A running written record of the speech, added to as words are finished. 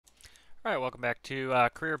All right, welcome back to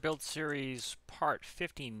Career Build Series Part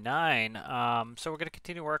 59. So we're going to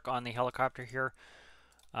continue work on the helicopter here.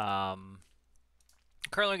 Um,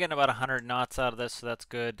 Currently getting about 100 knots out of this, so that's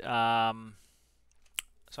good. So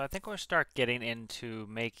I think we'll start getting into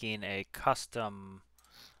making a custom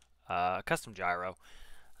gyro.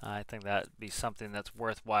 I think that'd be something that's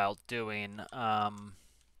worthwhile doing.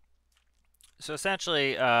 So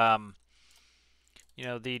essentially, the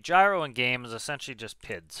gyro in game is essentially just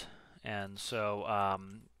PIDs. And so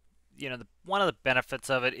one of the benefits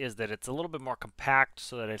of it is that it's a little bit more compact,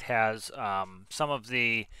 so that it has some of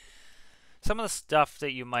the stuff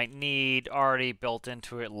that you might need already built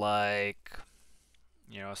into it, like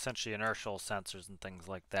essentially inertial sensors and things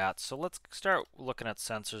like that. So let's start looking at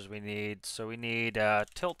sensors we need. So we need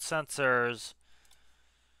tilt sensors.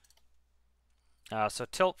 So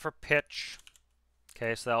tilt for pitch.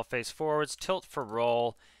 Okay, so that'll face forwards. Tilt for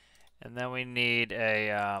roll, and then we need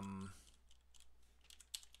a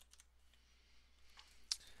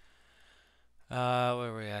where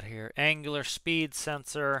are we at here? Angular speed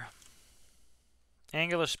sensor.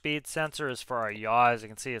 Angular speed sensor is for our yaw. As you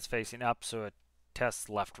can see, it's facing up, so it tests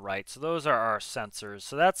left, right. So those are our sensors.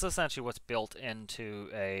 So that's essentially what's built into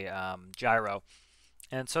a gyro.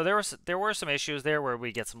 And so there were some issues there where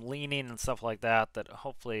we get some leaning and stuff like that that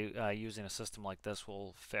hopefully using a system like this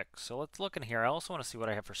will fix. So let's look in here. I also want to see what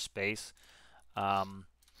I have for space. Um,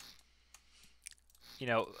 you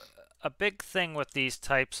know, a big thing with these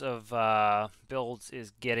types of builds is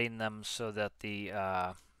getting them so that the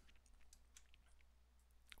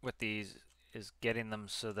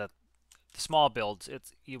small builds,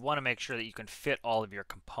 you want to make sure that you can fit all of your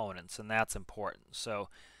components, and that's important. So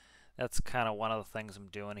that's kind of one of the things I'm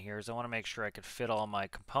doing here is I want to make sure I can fit all my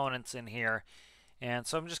components in here. And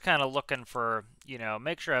so I'm just kind of looking for,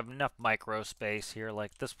 make sure I have enough micro space here,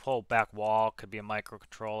 like this whole back wall could be a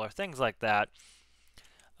microcontroller, things like that.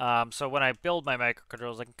 So when I build my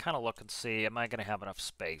microcontrollers, I can kind of look and see, am I going to have enough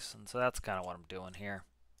space? And so that's kind of what I'm doing here.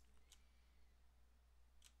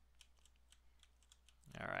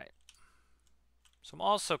 All right. So I'm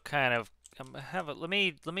also kind of let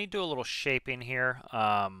me do a little shaping here.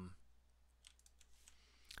 Let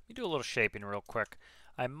me do a little shaping real quick.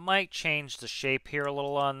 I might change the shape here a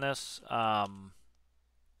little on this. I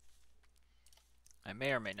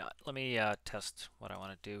may or may not. Let me test what I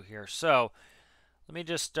want to do here. So let me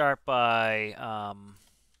just start by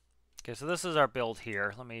okay, so this is our build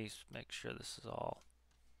here. Let me make sure this is all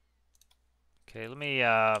okay. Let me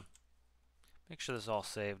make sure this is all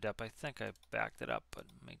saved up. I think I backed it up, but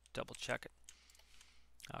let me double check it.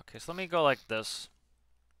 Okay, so let me go like this.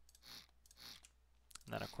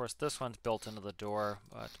 And then, of course, this one's built into the door,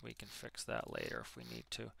 but we can fix that later if we need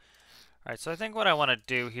to. All right, so I think what I want to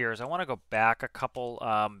do here is I want to go back a couple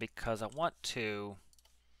because I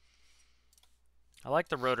like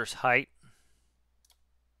the rotor's height.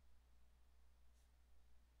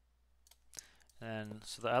 And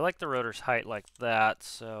so I like the rotor's height like that,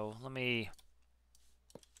 so let me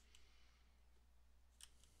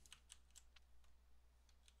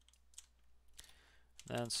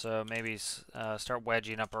and so maybe start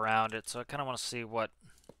wedging up around it. So I kind of want to see what.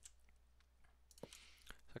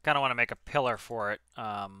 I kind of want to make a pillar for it.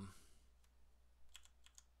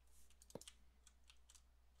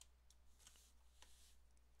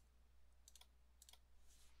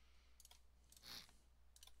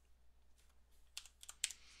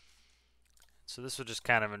 So this will just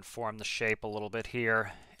kind of inform the shape a little bit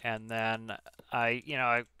here. And then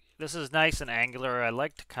this is nice and angular. I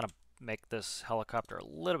like to kind of make this helicopter a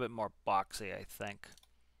little bit more boxy, I think.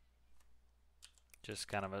 Just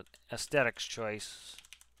kind of an aesthetics choice.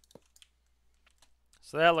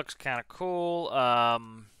 So that looks kind of cool.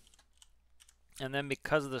 And then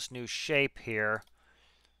because of this new shape here,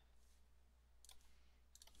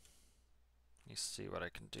 let me see what I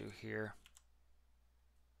can do here.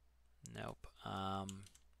 Nope.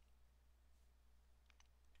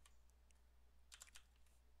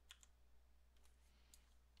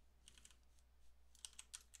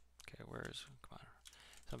 Okay, come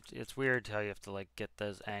on. It's weird how you have to like get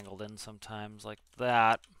those angled in sometimes like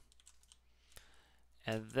that.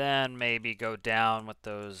 And then maybe go down with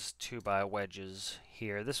those 2x wedges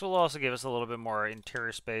here. This will also give us a little bit more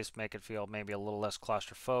interior space, make it feel maybe a little less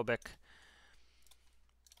claustrophobic.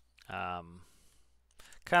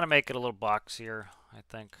 Kind of make it a little boxier, I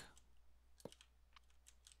think.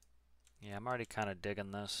 Yeah, I'm already kind of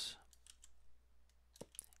digging this.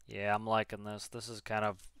 Yeah, I'm liking this. This is kind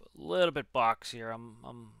of a little bit boxier.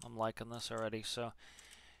 I'm liking this already. So,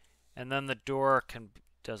 and then the door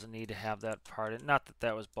doesn't need to have that part. Not that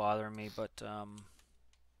that was bothering me, but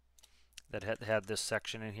that had this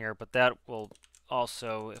section in here, but that will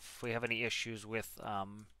also, if we have any issues with,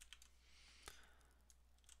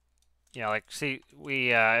 yeah, like see,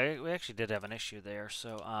 we actually did have an issue there.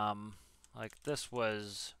 So like this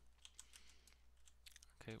was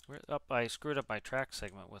okay. We're up. I screwed up my track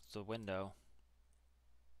segment with the window.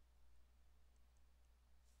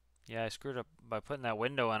 Yeah, I screwed up by putting that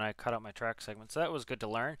window in. I cut out my track segment, so that was good to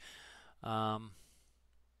learn.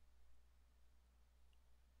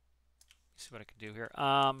 See what I can do here.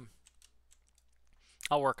 I'll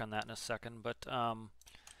work on that in a second, but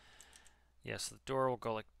yes, the door will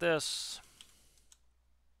go like this.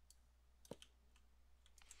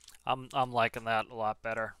 I'm liking that a lot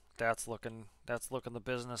better. That's looking the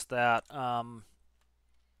business. That I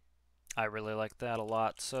really like that a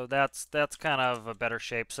lot. So that's kind of a better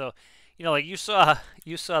shape. So, you know, like you saw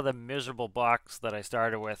the miserable box that I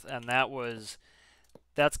started with, and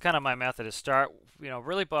that's kind of my method is start, you know,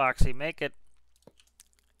 really boxy, make it,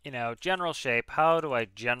 you know, general shape. How do I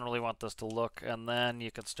generally want this to look? And then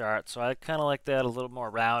you can start. So I kind of like that a little more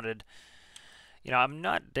rounded. You know, I'm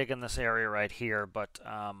not digging this area right here, but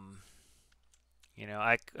you know,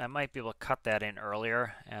 I might be able to cut that in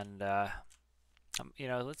earlier, and you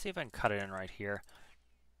know, let's see if I can cut it in right here.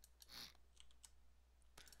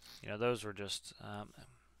 You know, those were just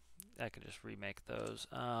I could just remake those.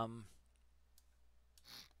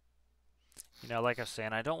 You know, like I was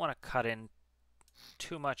saying, I don't want to cut in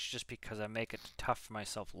too much just because I make it tough for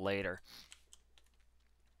myself later.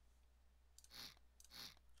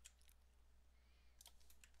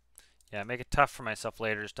 Yeah, make it tough for myself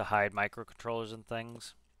later just to hide microcontrollers and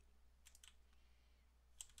things.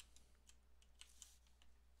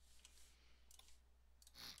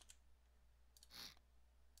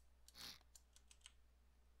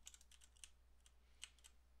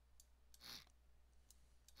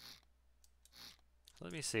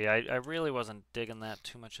 Let me see. I really wasn't digging that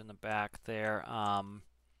too much in the back there. Kind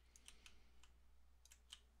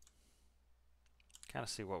of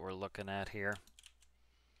see what we're looking at here.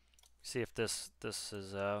 See if this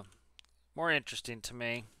is more interesting to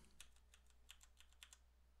me.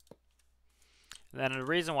 And then the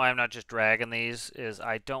reason why I'm not just dragging these is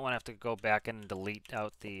I don't want to have to go back in and delete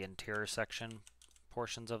out the interior section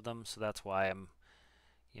portions of them. So that's why I'm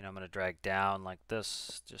going to drag down like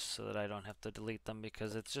this just so that I don't have to delete them,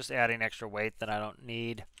 because it's just adding extra weight that I don't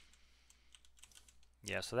need.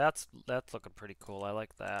 Yeah, so that's looking pretty cool. I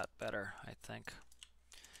like that better, I think.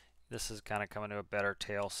 This is kind of coming to a better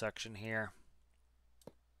tail section here.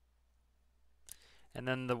 And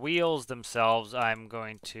then the wheels themselves, I'm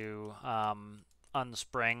going to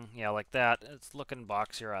unspring. Yeah, like that. It's looking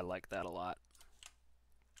boxier. I like that a lot.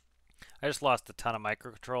 I just lost a ton of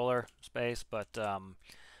microcontroller space, but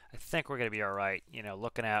I think we're going to be all right. You know,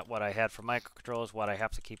 looking at what I had for microcontrollers, what I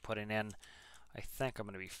have to keep putting in, I think I'm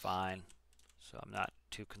going to be fine. So I'm not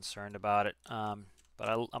too concerned about it.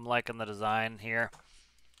 But I'm liking the design here.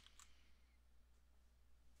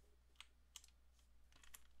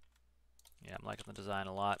 Yeah, I'm liking the design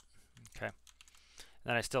a lot. Okay. And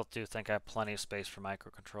then I still do think I have plenty of space for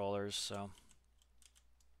microcontrollers, so.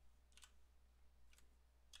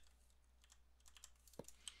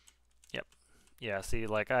 Yep. Yeah, see,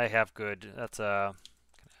 like I have good,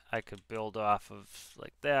 I could build off of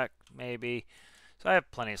like that, maybe. So I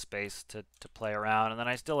have plenty of space to play around, and then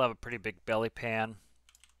I still have a pretty big belly pan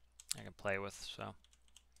I can play with, so.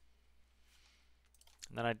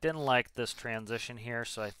 And then I didn't like this transition here,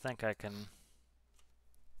 so I think I can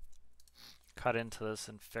cut into this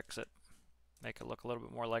and fix it. Make it look a little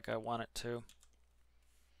bit more like I want it to.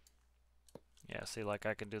 Yeah, see, like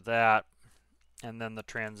I can do that. And then the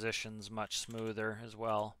transition's much smoother as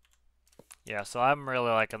well. Yeah, so I'm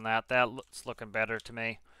really liking that. That's looking better to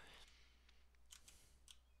me.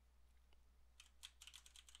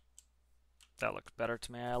 That looks better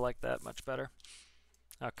to me. I like that much better.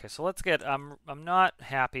 Okay, so let's get, I'm not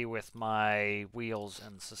happy with my wheels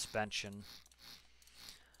and suspension.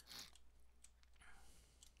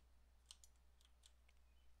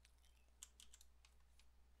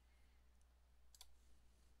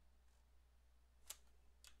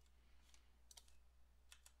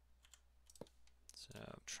 So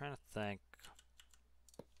I'm trying to think.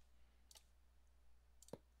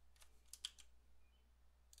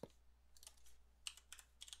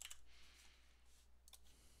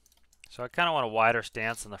 So I kind of want a wider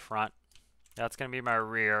stance in the front. That's going to be my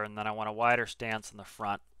rear, and then I want a wider stance in the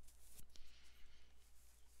front.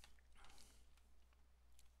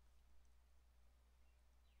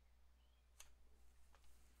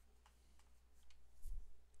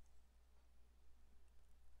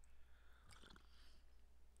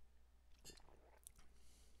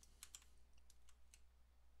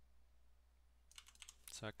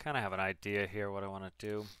 So I kind of have an idea here what I want to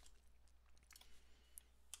do.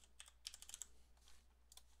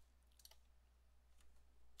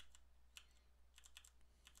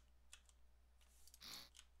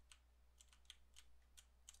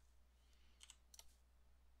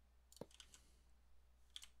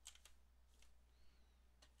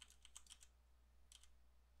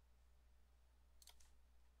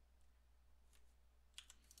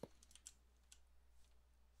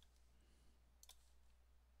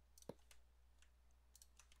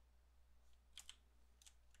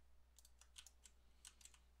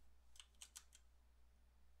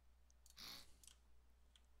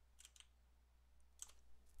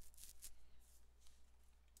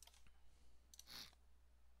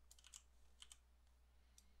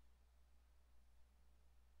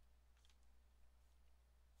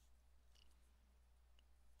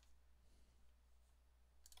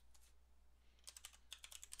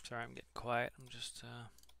 Sorry, I'm getting quiet. I'm just,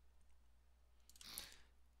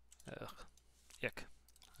 ugh, ick.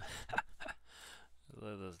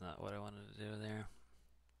 That's not what I wanted to do there.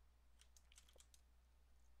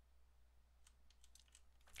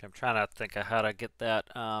 Okay, I'm trying to think of how to get that,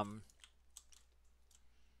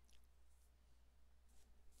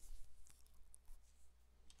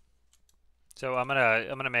 so I'm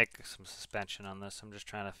gonna make some suspension on this. I'm just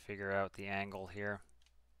trying to figure out the angle here.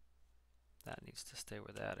 That needs to stay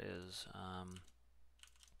where that is.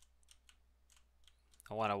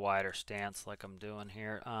 I want a wider stance like I'm doing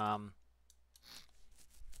here. So I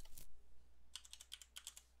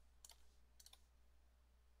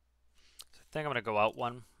think I'm gonna go out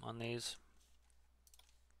one on these.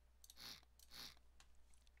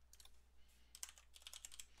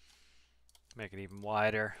 Make it even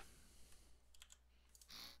wider.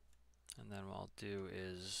 And then what I'll do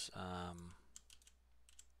is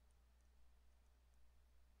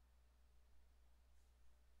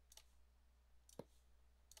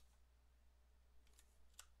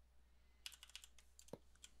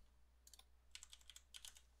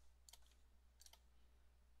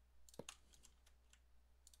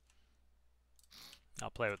I'll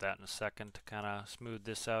play with that in a second to kind of smooth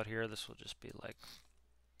this out here. This will just be like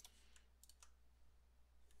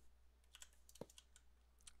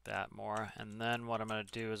that more. And then what I'm going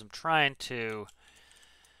to do is I'm trying to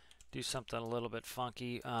do something a little bit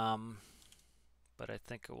funky, but I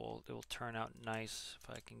think it will turn out nice if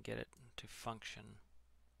I can get it to function.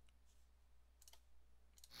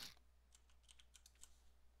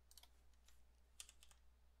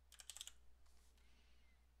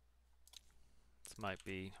 This might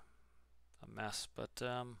be a mess, but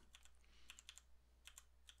yeah,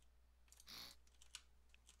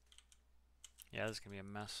 this is gonna be a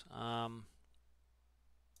mess.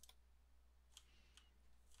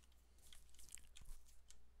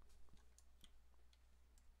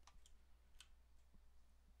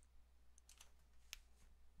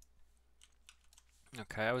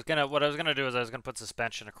 Okay, what I was gonna do is I was gonna put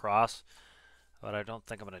suspension across, but I don't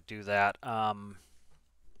think I'm gonna do that.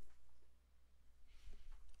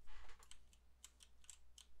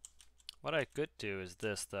 What I could do is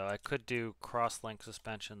this, though. I could do cross-link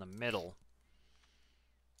suspension in the middle.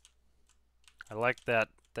 I like that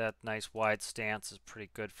nice wide stance is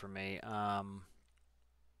pretty good for me. Am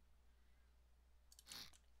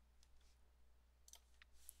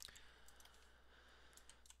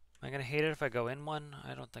I gonna hate it if I go in one?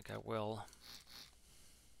 I don't think I will.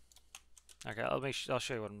 Okay, I'll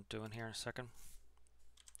show you what I'm doing here in a second.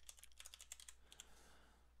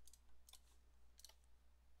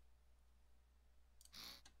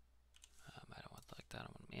 I don't want it like that. I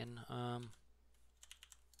want them in.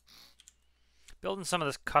 Building some of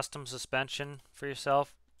this custom suspension for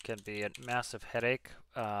yourself can be a massive headache.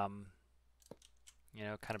 You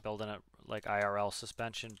know, kind of building it like IRL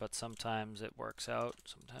suspension, but sometimes it works out,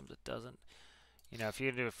 sometimes it doesn't. You know, if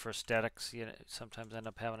you do it for aesthetics, you sometimes end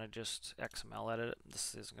up having to just XML edit it.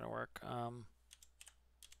 This isn't going to work.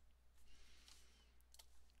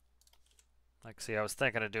 Like, see, I was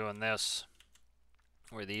thinking of doing this,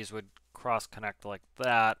 where these would cross-connect like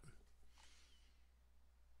that.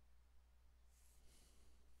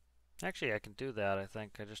 Actually, I can do that, I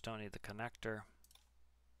think. I just don't need the connector.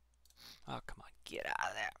 Oh, come on, get out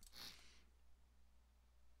of there.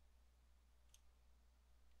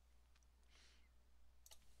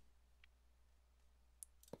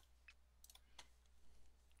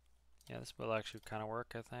 Yeah, this will actually kind of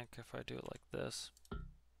work, I think, if I do it like this.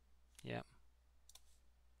 Yep.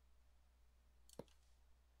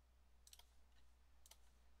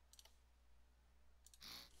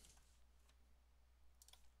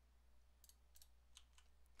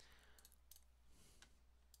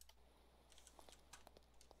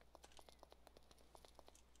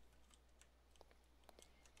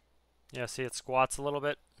 Yeah, see it squats a little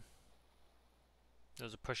bit.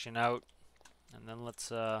 Those are pushing out. And then let's,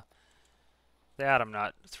 that I'm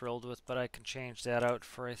not thrilled with, but I can change that out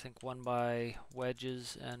for, I think, 1 by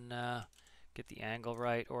wedges and get the angle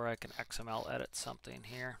right, or I can XML edit something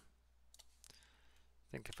here.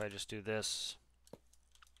 I think if I just do this,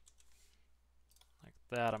 like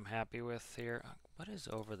that, I'm happy with here. What is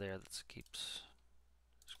over there that keeps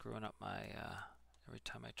screwing up my, every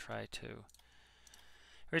time I try to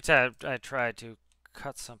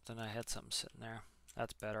cut something, I had something sitting there.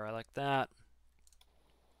 That's better, I like that.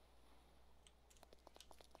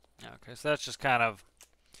 Okay, so that's just kind of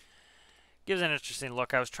gives an interesting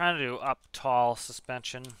look. I was trying to do up tall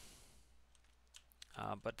suspension,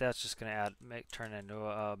 but that's just going to turn into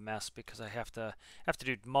a mess because I have to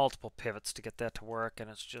do multiple pivots to get that to work, and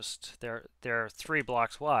it's just they're 3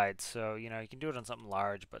 blocks wide. So you know you can do it on something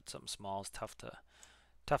large, but something small is tough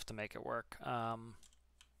to make it work.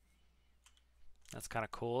 That's kind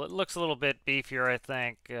of cool. It looks a little bit beefier, I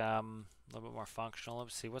think. A little bit more functional.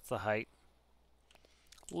 Let's see, what's the height?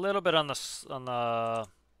 A little bit on the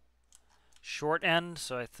short end,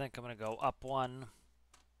 so I think I'm going to go up 1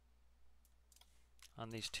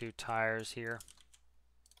 on these 2 tires here.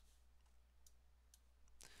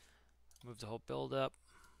 Move the whole build up.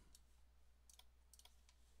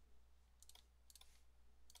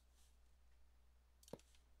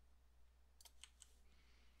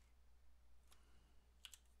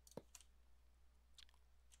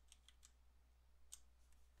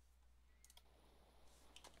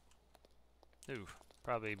 Ooh,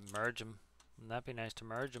 probably merge them. Wouldn't that be nice to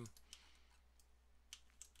merge them?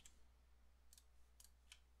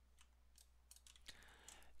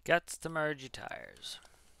 Guts to merge your tires.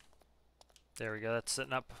 There we go. That's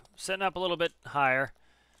sitting up a little bit higher.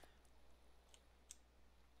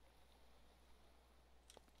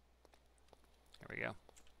 There we go.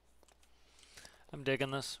 I'm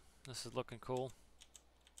digging this. This is looking cool.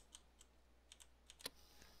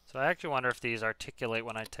 So I actually wonder if these articulate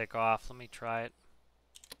when I take off. Let me try it.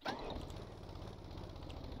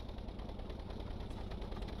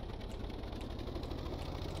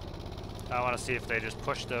 I want to see if they just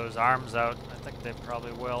push those arms out. I think they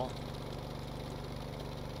probably will.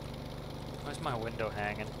 Where's my window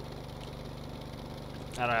hanging?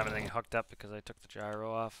 I don't have anything hooked up because I took the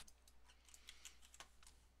gyro off.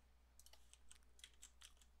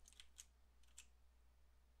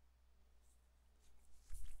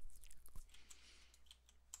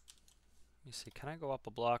 Let me see, can I go up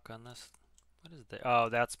a block on this? What is that? Oh,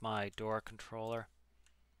 that's my door controller.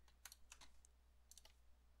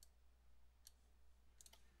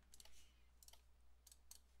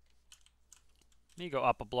 Let me go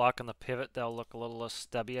up a block on the pivot. That'll look a little less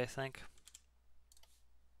stubby, I think.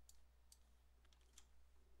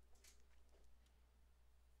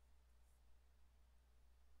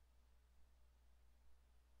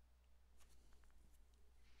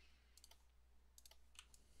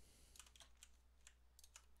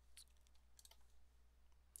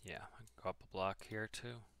 Yeah, I can go up a block here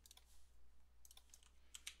too.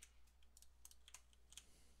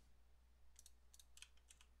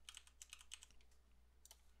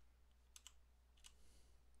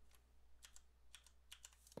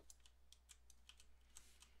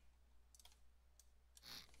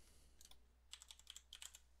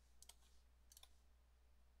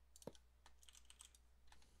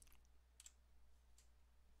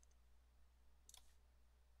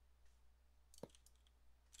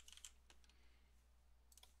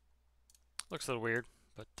 Looks a little weird,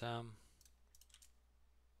 but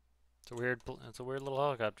it's a weird little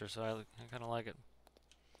helicopter, so I kind of like it.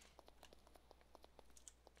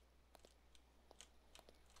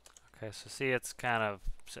 Okay, so see, it's kind of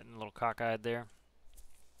sitting a little cockeyed there.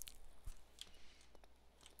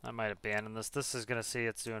 I might abandon this. This is gonna see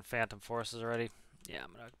it's doing phantom forces already. Yeah,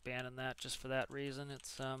 I'm gonna abandon that just for that reason.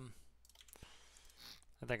 It's I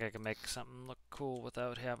think I can make something look cool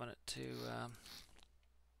without having it to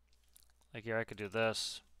like here I could do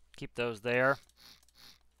this, keep those there,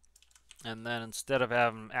 and then instead of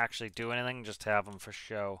having them actually do anything, just have them for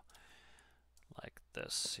show, like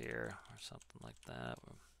this here or something like that.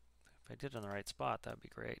 If I did it in the right spot, that'd be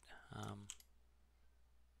great.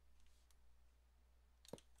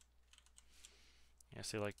 Yeah,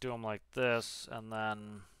 see, like do them like this, and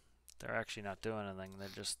then they're actually not doing anything. They're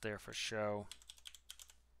just there for show.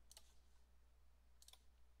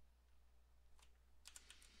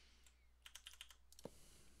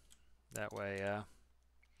 That way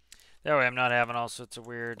I'm not having all sorts of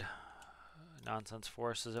weird nonsense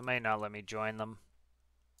forces. It may not let me join them.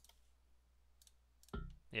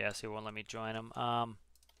 Yeah, see, it won't let me join them.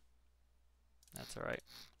 That's all right.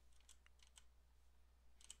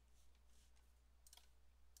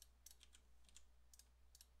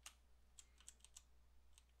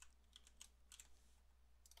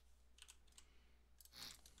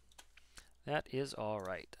 That is all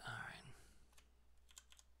right. All right.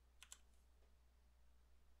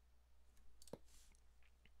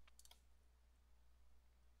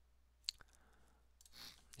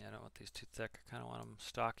 Yeah, I don't want these too thick. I kind of want them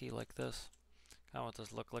stocky like this. I want this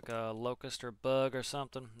to look like a locust or bug or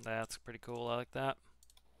something. That's pretty cool. I like that.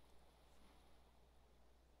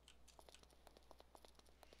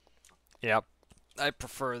 Yep. I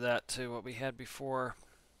prefer that to what we had before.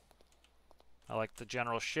 I like the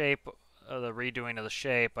general shape, the redoing of the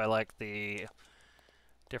shape. I like the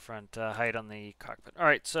different height on the cockpit. All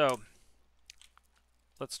right, so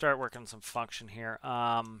let's start working some function here.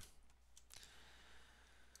 All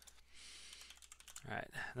right,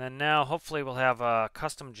 and then now hopefully we'll have a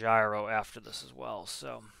custom gyro after this as well.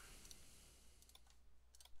 So.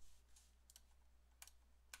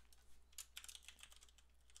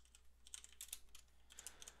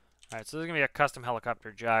 Alright, so this is going to be a custom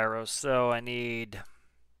helicopter gyro, so I need,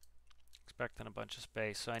 expecting a bunch of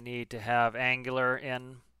space, so I need to have angular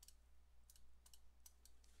in,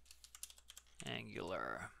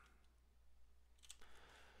 angular,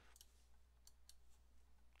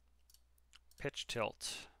 pitch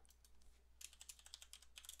tilt,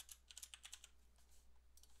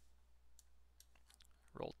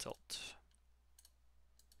 roll tilt,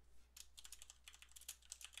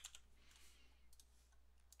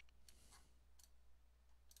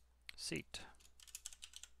 seat.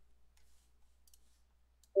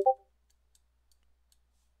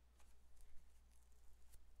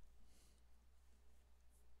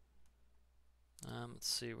 Let's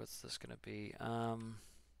see, what's this going to be? It's going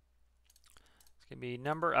to be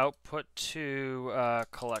number output to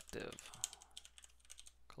collective.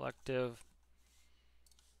 Collective.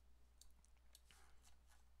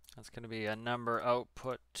 That's going to be a number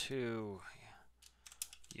output to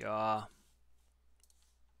yaw,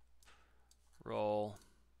 roll,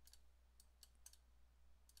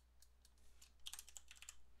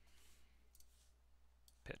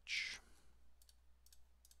 pitch.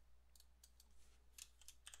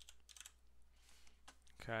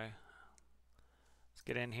 Okay. Let's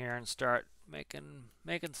get in here and start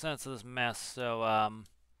making sense of this mess. So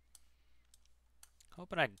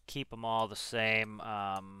hoping I can keep them all the same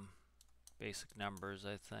basic numbers,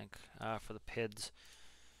 I think, for the PIDs.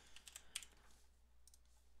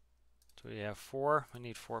 So we have 4. We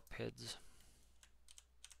need 4 PIDs.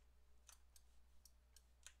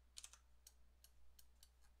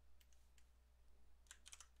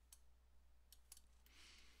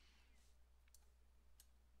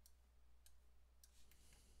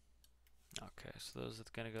 Okay, so those are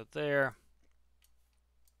going to go there.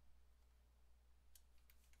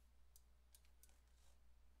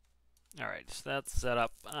 All right, so that's set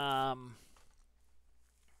up.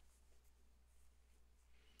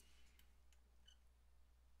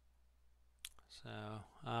 So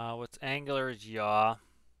what's angular is yaw.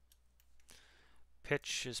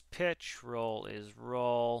 Pitch is pitch. Roll is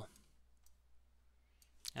roll.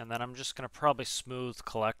 And then I'm just going to probably smooth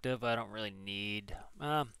collective. I don't really need.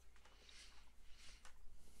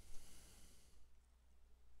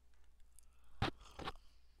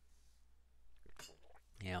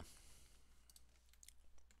 Yeah.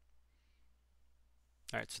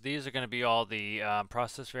 All right, so these are going to be all the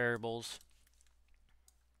process variables.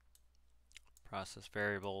 Process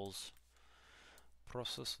variables.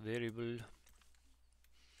 Process variable.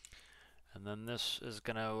 And then this is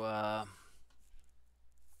going to,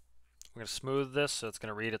 we're going to smooth this, so it's going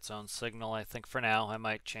to read its own signal, I think, for now. I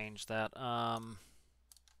might change that. Okay,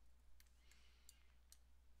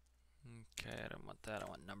 I don't want that. I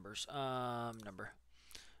want numbers. Number.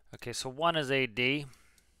 Okay, so 1 is AD.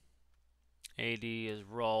 AD is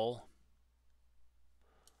roll.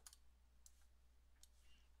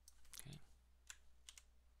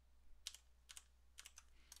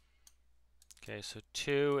 Okay, so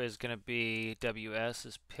 2 is going to be WS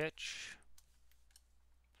is pitch.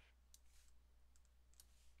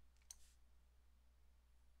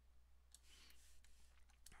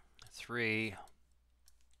 3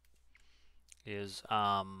 is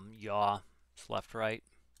yaw, it's left right.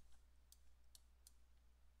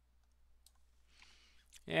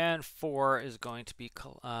 And 4 is going to be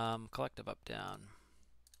collective up down.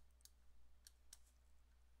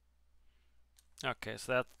 Okay,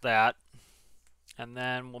 so that's that. And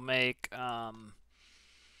then we'll make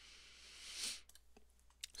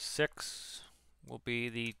 6 will be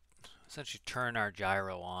the, essentially turn our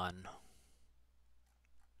gyro on.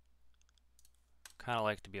 Kind of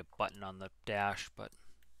like to be a button on the dash, but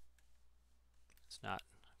it's not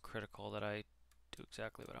critical that I do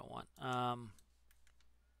exactly what I want.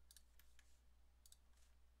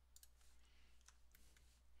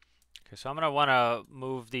 Okay, so I'm going to want to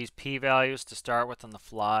move these p-values to start with on the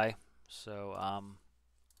fly. So I'm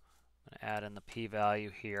going to add in the p-value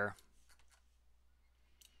here.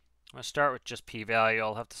 I'm going to start with just p-value.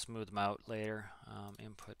 I'll have to smooth them out later.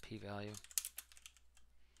 Input p-value.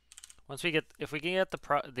 Once we get, if we can get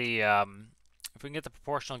if we can get the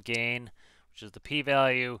proportional gain, which is the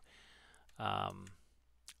p-value,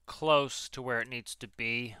 close to where it needs to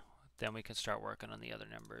be, then we can start working on the other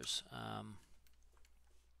numbers.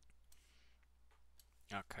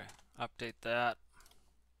 Okay, update that.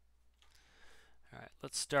 All right,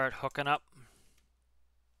 let's start hooking up.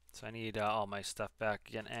 So I need all my stuff back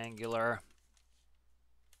again. Angular.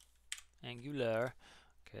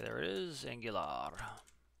 Okay, there it is. Angular.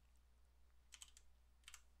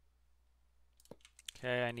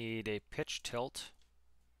 Okay, I need a pitch tilt.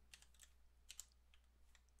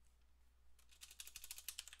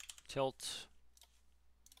 Tilt.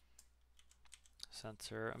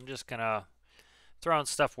 Sensor. I'm just gonna throw in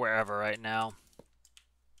stuff wherever right now.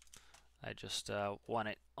 I just want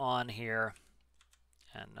it on here,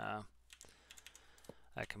 and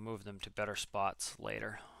I can move them to better spots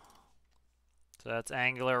later. So that's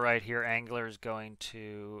angular right here. Angular is going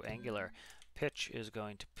to angular. Pitch is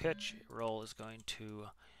going to pitch. Roll is going to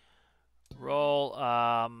roll.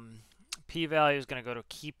 P-value is going to go to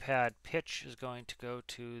keypad. Pitch is going to go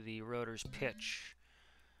to the rotor's pitch.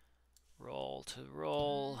 Roll to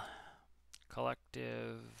roll.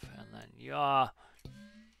 Collective, and then yaw.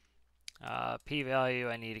 P-value,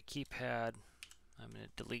 I need a keypad. I'm going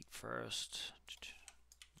to delete first.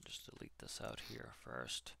 Just delete this out here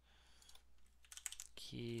first.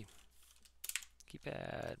 Keypad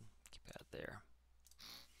there.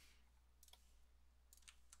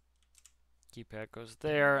 Keypad goes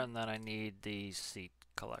there, and then I need the seat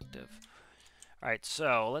collective. Alright,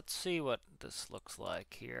 so let's see what this looks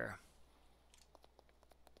like here.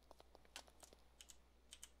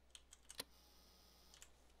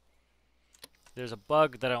 There's a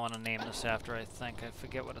bug that I want to name this after, I think. I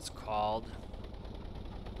forget what it's called.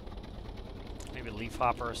 Maybe leaf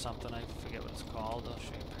hopper or something. I forget what it's called. I'll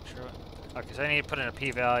show you a picture of it. Okay, so I need to put in a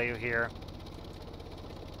p-value here.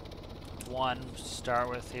 1 to start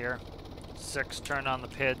with here. 6, turn on the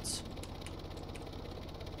PIDs.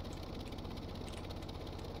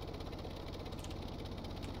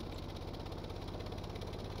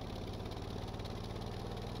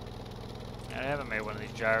 I haven't made one of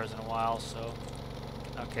these gyros in a while, so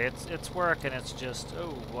okay, it's working. It's just,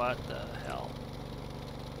 oh, what the hell?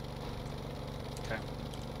 Okay.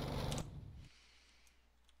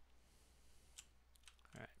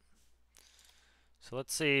 All right. So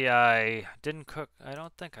let's see. I didn't cook. I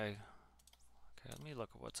don't think I. Okay, let me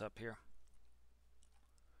look at what's up here.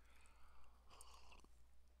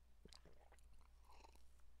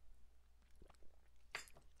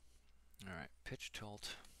 All right, pitch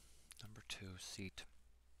tilt. Number 2, seat.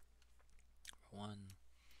 Number 1.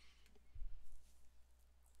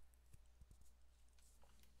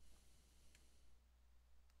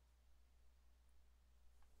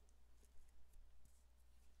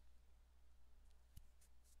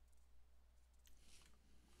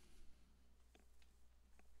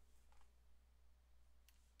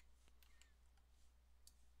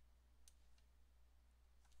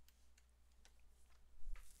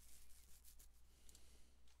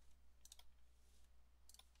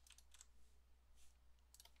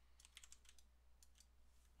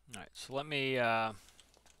 All right, so let me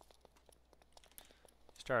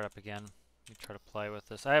start up again. Let me try to play with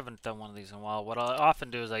this. I haven't done one of these in a while. What I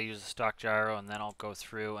often do is I use a stock gyro, and then I'll go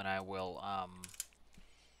through and I will I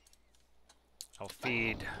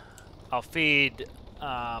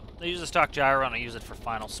use a stock gyro and I use it for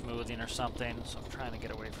final smoothing or something. So I'm trying to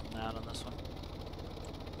get away from that on this one.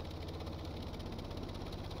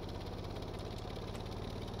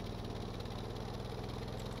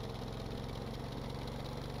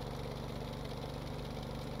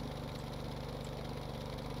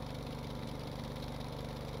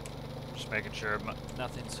 Making sure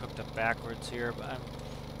nothing's hooked up backwards here, but I'm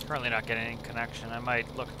currently not getting any connection. I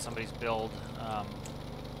might look at somebody's build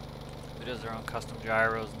who does their own custom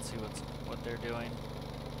gyros and see what they're doing.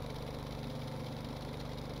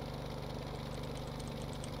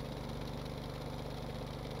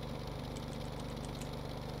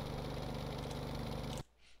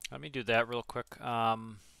 Let me do that real quick. Let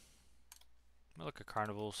me look at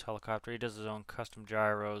Carnival's helicopter. He does his own custom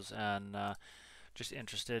gyros, and just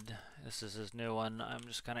interested. This is his new one. I'm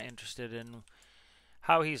just kind of interested in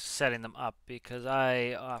how he's setting them up, because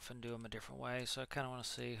I often do them a different way. So I kind of want to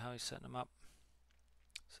see how he's setting them up.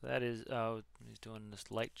 So that is, oh, he's doing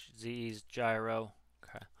this light Z's gyro.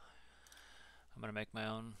 Okay. I'm going to make my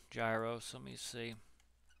own gyro, so let me see.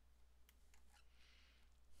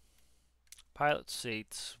 Pilot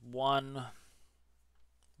seats, 1, 1,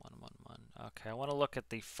 1, 1. Okay, I want to look at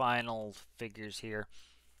the final figures here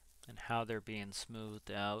and how they're being smoothed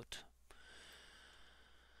out.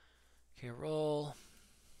 Okay, roll.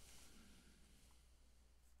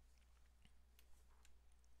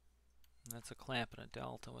 That's a clamp and a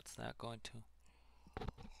delta. What's that going to?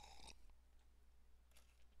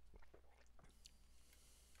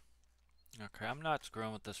 Okay, I'm not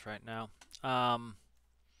screwing with this right now. I'm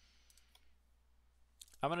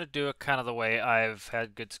going to do it kind of the way I've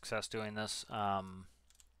had good success doing this. Yeah, I'm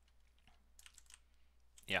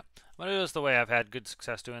going to do this the way I've had good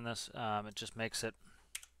success doing this. It just makes it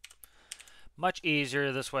much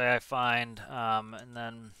easier this way, I find. And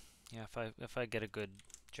then, yeah, if I get a good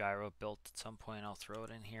gyro built at some point, I'll throw it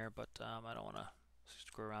in here. But I don't want to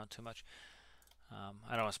screw around too much. I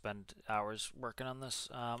don't want to spend hours working on this.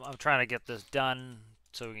 I'm trying to get this done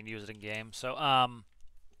so we can use it in game. So,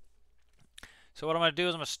 so what I'm going to do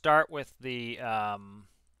is I'm going to start with the I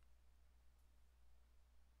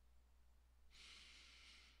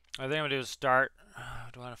think I'm going to do is start.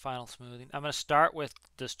 Do I want a final smoothing? I'm going to start with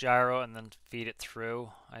this gyro and then feed it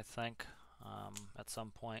through, I think, at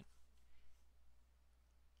some point.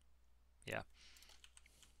 Yeah.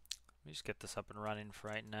 Let me just get this up and running for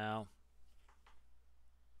right now.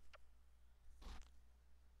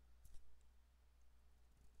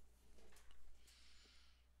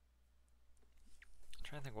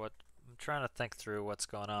 I'm trying to think through what's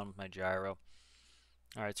going on with my gyro.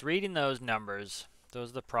 All right, it's reading those numbers. Those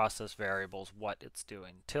are the process variables, what it's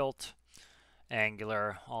doing. Tilt,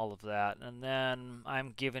 angular, all of that. And then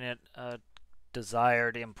I'm giving it a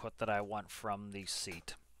desired input that I want from the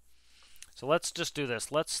seat. So let's just do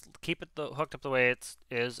this. Let's keep it hooked up the way it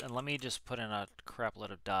is, and let me just put in a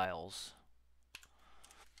crapload of dials.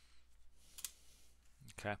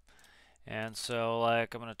 Okay. And so,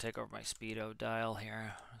 like, I'm going to take over my speedo dial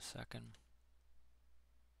here in a second.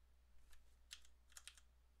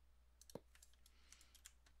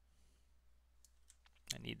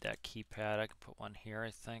 I need that keypad. I can put one here,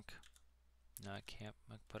 I think. No, I can't.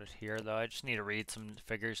 I can put it here, though. I just need to read some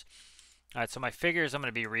figures. All right, so my figures I'm going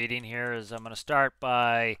to be reading here is I'm going to start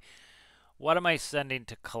by what am I sending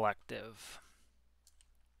to collective?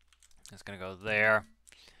 It's going to go there.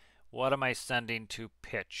 What am I sending to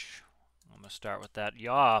pitch? I'm going to start with that.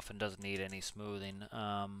 Yaw often doesn't need any smoothing.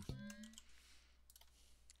 So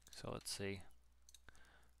let's see.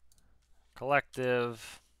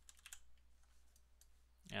 Collective.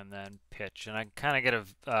 And then pitch. And I can kind of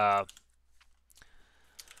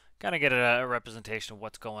get a representation of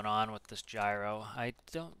what's going on with this gyro. I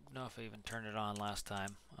don't know if I even turned it on last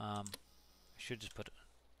time. I should just put it.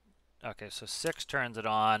 Okay, so 6 turns it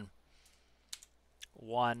on.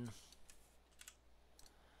 1.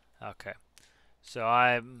 Okay. So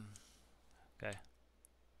I'm okay.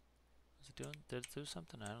 Is it doing? Did it do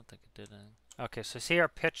something? I don't think it did anything. Okay, so see our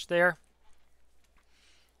pitch there?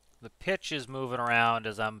 The pitch is moving around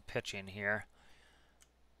as I'm pitching here.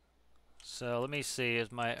 So let me see,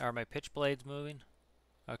 are my pitch blades moving?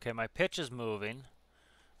 Okay, my pitch is moving.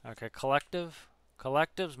 Okay,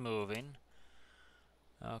 collective's moving.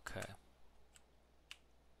 Okay.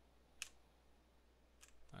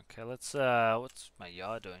 Okay, let's what's my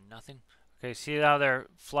yaw doing? Nothing. Okay, see how they're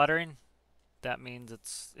fluttering? That means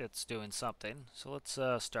it's doing something. So let's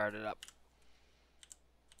start it up.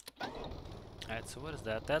 Alright, so what is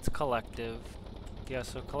that? That's collective. Yeah,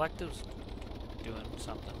 so collective's doing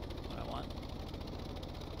something. What I want.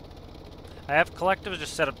 I have collectives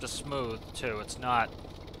just set up to smooth too. It's not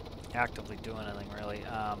actively doing anything really.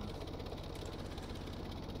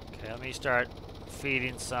 Okay, let me start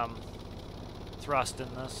feeding some thrust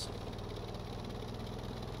in this.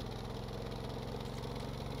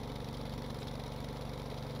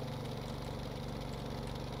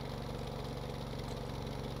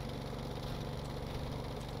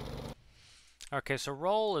 Okay, so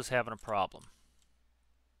roll is having a problem.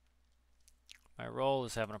 My roll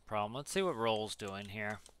is having a problem. Let's see what roll's doing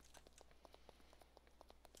here.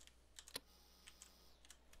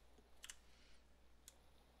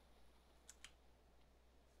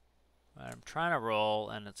 I'm trying to roll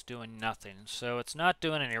and it's doing nothing. So it's not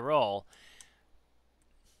doing any roll.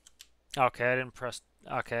 Okay, I didn't press.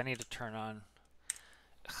 Okay, I need to turn on.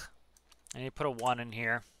 Ugh. I need to put a 1 in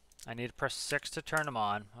here. I need to press 6 to turn them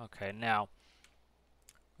on. Okay, now.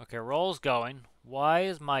 Okay, roll's going. Why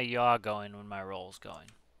is my yaw going when my roll's going?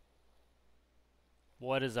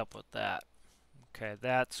 What is up with that? Okay,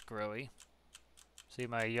 that's screwy. See,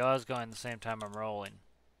 my yaw's going the same time I'm rolling.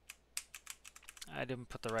 I didn't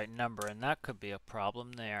put the right number in. That could be a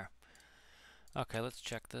problem there. Okay, let's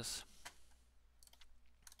check this.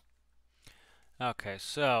 Okay,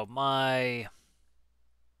 so my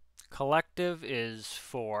collective is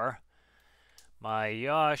 4. My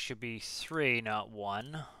yaw should be 3, not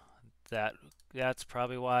 1. That's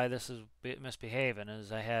probably why this is misbehaving,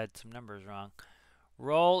 is I had some numbers wrong.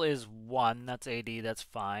 Roll is 1. That's AD. That's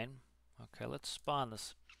fine. Okay, let's spawn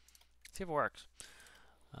this. See if it works.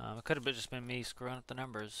 It could have just been me screwing up the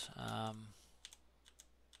numbers. Okay,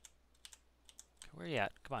 where you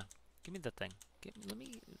at? Come on, give me the thing. Let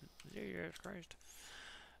me. Jesus Christ.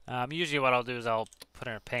 Usually, what I'll do is I'll put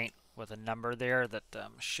in a paint with a number there that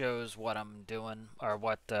shows what I'm doing, or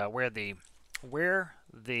what where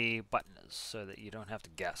the button is, so that you don't have to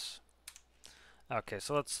guess. Okay,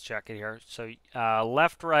 so let's check it here. So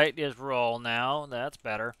left, right is roll now. That's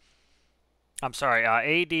better. I'm sorry,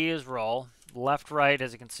 AD is roll. Left, right,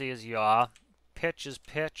 as you can see, is yaw. Pitch is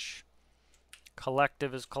pitch.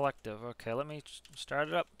 Collective is collective. Okay, let me start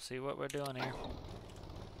it up, see what we're doing here.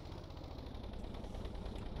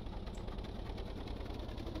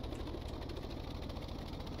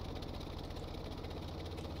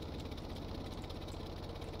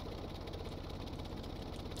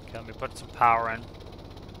 Okay, let me put some power in.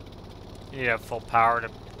 You have full power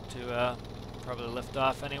to probably lift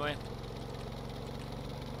off anyway.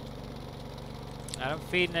 I'm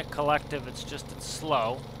feeding it collective, it's just it's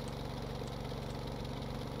slow.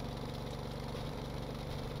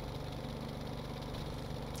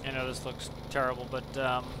 I know this looks terrible, but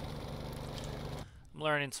I'm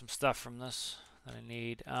learning some stuff from this that I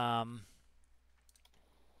need.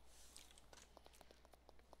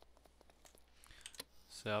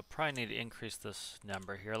 So I'll probably need to increase this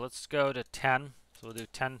number here. Let's go to 10. So we'll do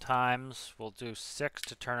 10 times. We'll do 6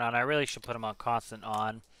 to turn on. I really should put them on constant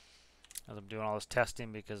on as I'm doing all this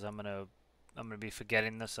testing, because I'm gonna be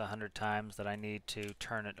forgetting this 100 times that I need to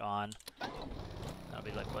turn it on. I'll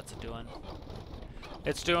be like, what's it doing?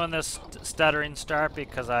 It's doing this stuttering start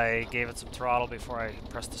because I gave it some throttle before I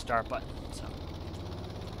pressed the start button. So,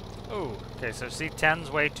 ooh, okay. So see,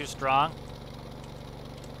 10's way too strong,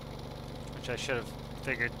 which I should have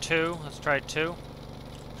figured. 2. Let's try 2.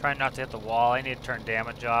 Try not to hit the wall. I need to turn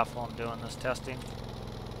damage off while I'm doing this testing.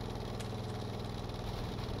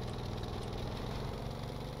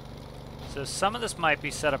 So some of this might be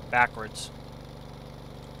set up backwards.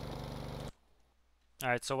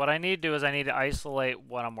 Alright, so what I need to do is I need to isolate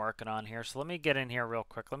what I'm working on here. So let me get in here real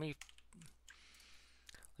quick. Let me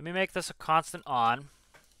make this a constant on.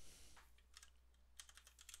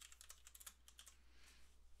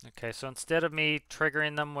 Okay, so instead of me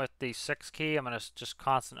triggering them with the 6 key, I'm going to just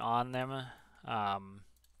constant on them.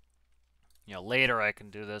 You know, later I can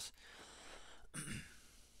do this.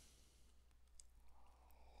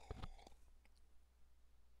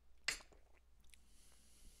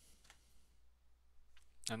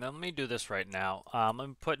 And then let me do this right now. Let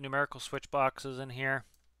me put numerical switch boxes in here.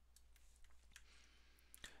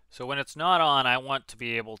 So when it's not on, I want to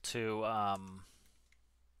be able to,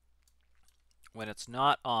 when it's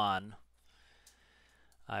not on,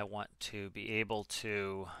 I want to be able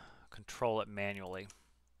to control it manually.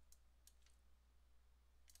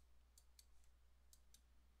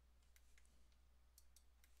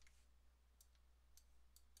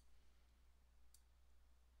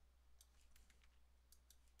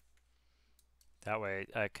 That way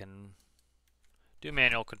I can do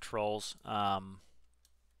manual controls.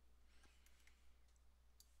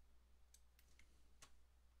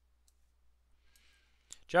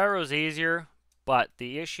 Gyro is easier, but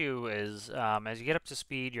the issue is as you get up to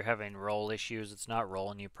speed, you're having roll issues. It's not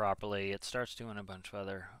rolling you properly. It starts doing a bunch of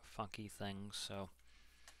other funky things. So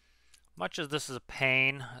much as this is a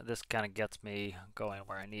pain, this kind of gets me going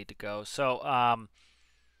where I need to go. So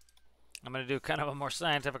I'm going to do kind of a more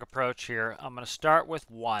scientific approach here. I'm going to start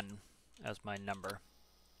with 1 as my number.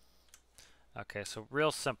 Okay, so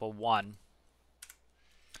real simple, 1.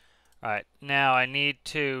 Alright, now I need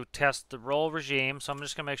to test the roll regime, so I'm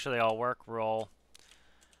just going to make sure they all work. Roll,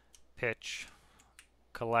 pitch,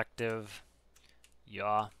 collective,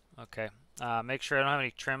 yaw. Okay, make sure I don't have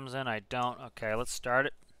any trims in. I don't. Okay, let's start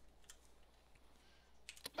it.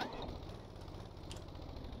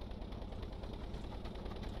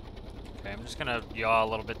 Okay, I'm just going to yaw a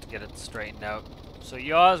little bit to get it straightened out. So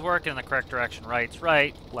yaw is working in the correct direction. Right's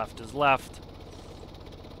right, left is left.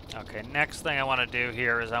 Okay, next thing I want to do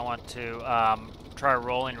here is I want to try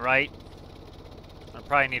rolling right. I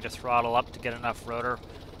probably need to throttle up to get enough rotor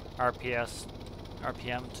RPM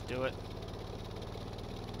to do it.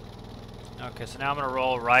 Okay, so now I'm going to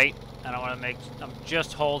roll right, and I want to I'm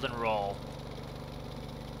just hold and roll.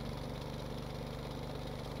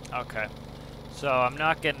 Okay. So I'm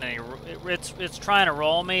not getting any. It's trying to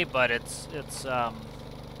roll me, but what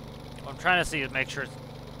I'm trying to see is make sure it's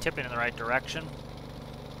tipping in the right direction.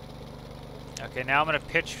 Okay, now I'm gonna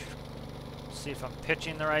pitch. See if I'm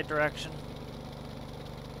pitching the right direction.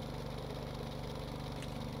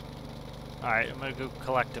 All right, I'm gonna go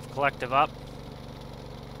collective. Collective up.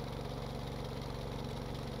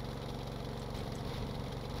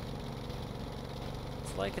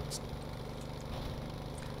 It's like it's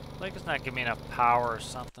not giving me enough power or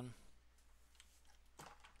something.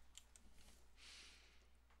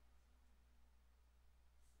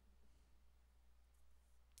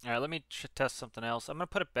 All right, let me test something else. I'm gonna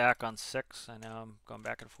put it back on 6. I know I'm going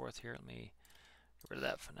back and forth here. Let me get rid of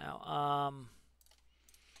that for now.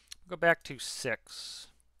 Go back to 6.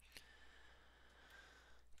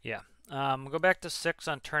 Yeah. Go back to 6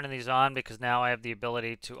 on turning these on because now I have the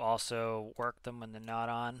ability to also work them when they're not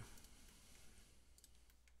on.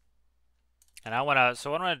 And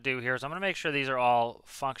so what I'm going to do here is I'm going to make sure these are all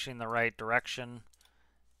functioning the right direction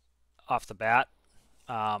off the bat.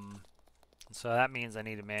 So that means I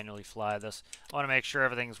need to manually fly this. I want to make sure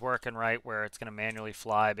everything's working right where it's going to manually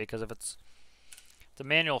fly, because if it's a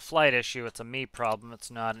manual flight issue, it's a me problem, it's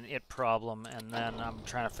not an it problem, and then I'm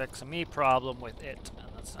trying to fix a me problem with it, and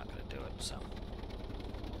that's not going to do it, so.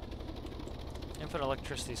 Infinite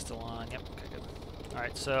electricity still on, yep, okay, good.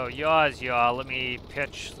 Alright, so yaw is yaw, let me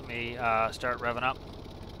pitch, let me start revving up.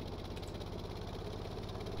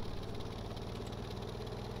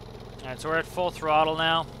 Alright, so we're at full throttle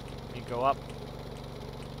now. Let me go up.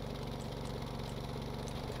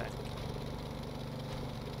 Okay.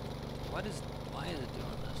 Why is it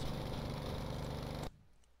doing this?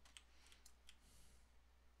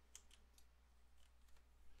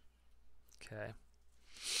 Okay.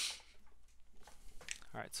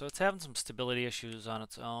 Alright, so it's having some stability issues on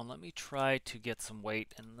its own. Let me try to get some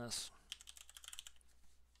weight in this.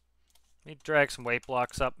 Let me drag some weight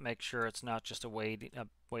blocks up, make sure it's not just a weight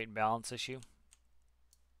and balance issue.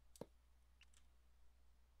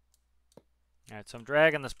 Alright, so I'm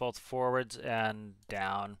dragging this both forwards and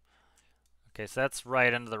down. Okay, so that's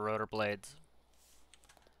right into the rotor blades.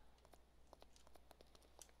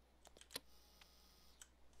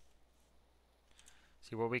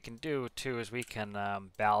 See, what we can do too is we can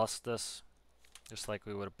ballast this just like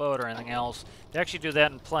we would a boat or anything else. They actually do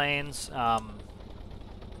that in planes,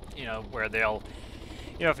 you know, where they'll,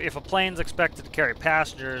 you know, if a plane's expected to carry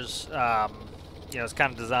passengers, you know, it's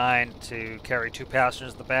kind of designed to carry 2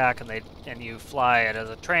 passengers in the back, and you fly it as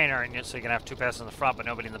a trainer, and so you can have 2 passengers in the front but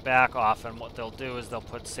nobody in the back. Often, what they'll do is they'll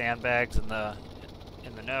put sandbags in the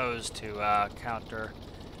nose to counteract.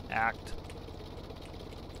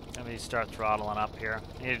 Let me start throttling up here.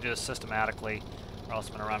 I need to do this systematically, or else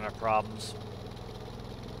I'm going to run into problems.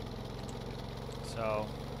 So,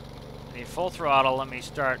 I need full throttle. Let me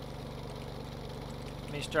start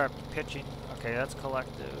pitching. Okay, that's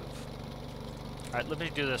collective. Alright, let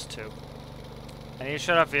me do this too. I need to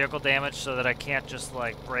shut off vehicle damage so that I can't just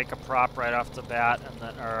like break a prop right off the bat, and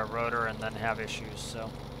then, or a rotor, and then have issues,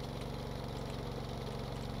 so.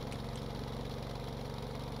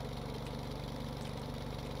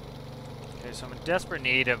 Okay, so I'm in desperate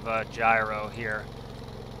need of a gyro here.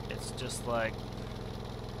 It's just like,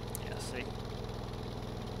 yeah, see?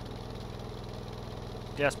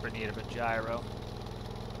 Desperate need of a gyro.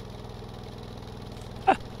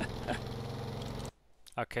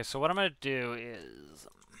 Okay, so what I'm going to do is...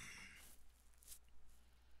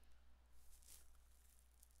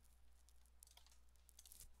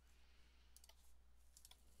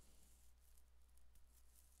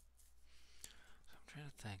 I'm trying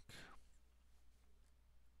to think.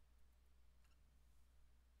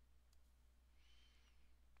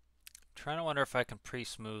 I'm trying to wonder if I can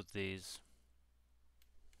pre-smooth these.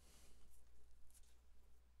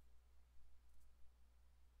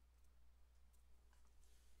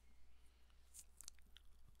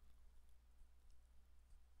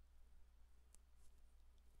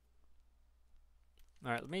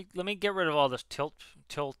 All right, let me get rid of all this tilt,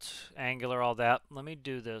 angular, all that. Let me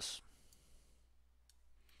do this.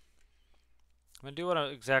 I'm gonna do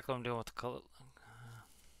exactly what I'm doing with the color.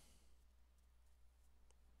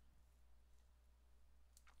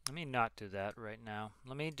 Let me not do that right now.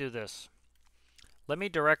 Let me do this. Let me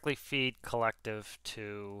directly feed collective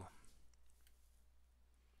to...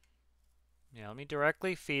 Yeah, let me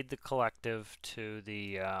directly feed the collective to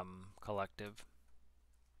the collective.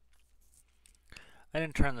 I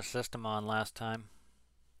didn't turn the system on last time.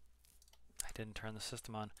 I didn't turn the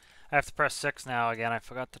system on. I have to press 6 now again. I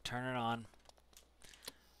forgot to turn it on.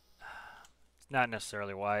 It's not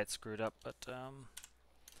necessarily why it's screwed up, but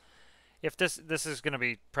if this is going to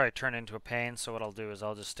be probably turn into a pain, so what I'll do is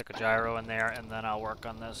I'll just stick a gyro in there and then I'll work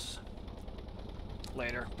on this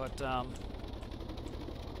later. But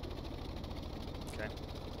okay,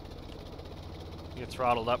 get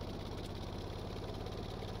throttled up.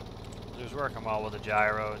 It was working well with the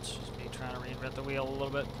gyro. It's just me trying to reinvent the wheel a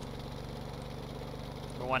little bit.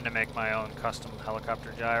 I wanted to make my own custom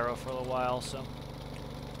helicopter gyro for a little while, so.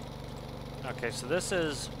 Okay, so this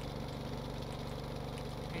is.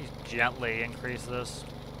 Let me gently increase this.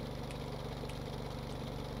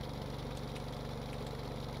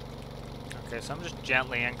 Okay, so I'm just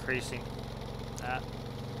gently increasing that.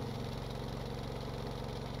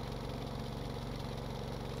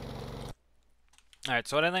 Alright,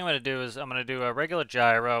 so what I think I'm going to do is I'm going to do a regular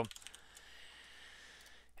gyro.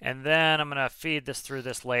 And then I'm going to feed this through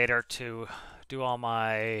this later to do all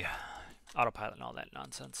my autopilot and all that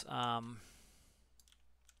nonsense.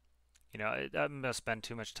 You know, I'm going to spend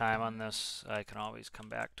too much time on this. I can always come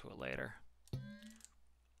back to it later.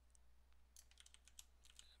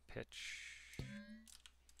 Pitch.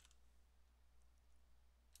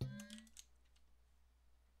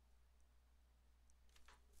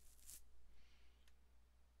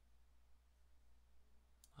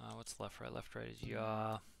 What's left, right? Left, right is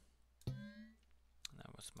yaw. And then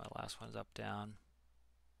what's my last one is up, down.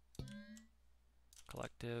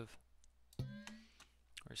 Collective.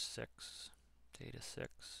 Or 6. Data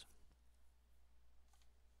 6.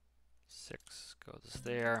 6 goes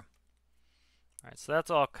there. Alright, so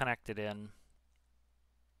that's all connected in.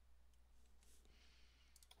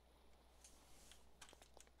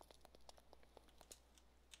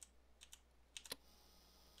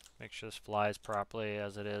 Make sure this flies properly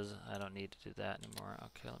as it is. I don't need to do that anymore.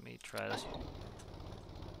 Okay, let me try this.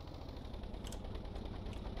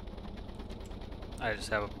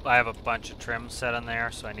 I have a bunch of trims set in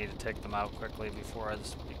there, so I need to take them out quickly before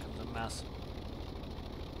this becomes a mess.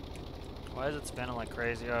 Why is it spinning like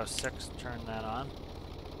crazy? Oh, 6, turn that on.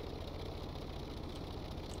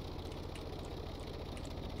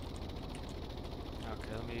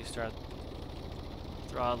 Okay, let me start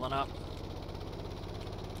throttling up.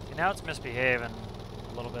 See, now it's misbehaving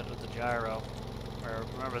a little bit with the gyro. Where,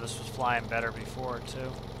 remember, this was flying better before,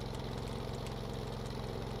 too.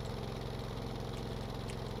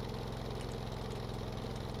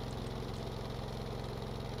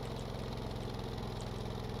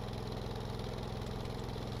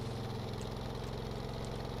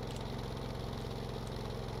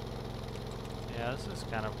 Yeah, this is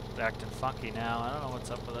kind of acting funky now. I don't know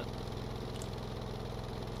what's up with it.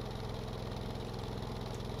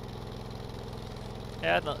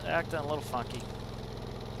 Yeah, acting a little funky.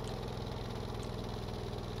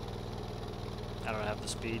 I don't have the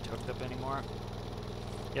speed hooked up anymore.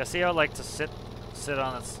 Yeah, see how I like to sit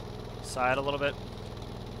on its side a little bit?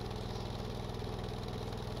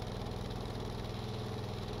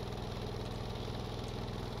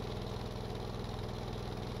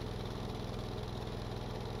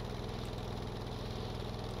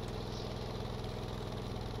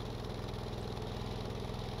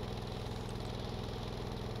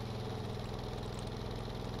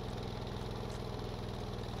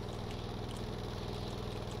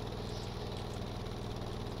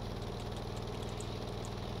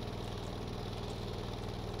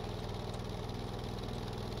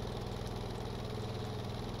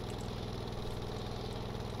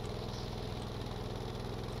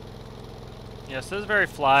 Yes, this is very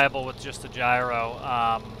flyable with just the gyro.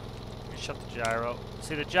 Let me shut the gyro.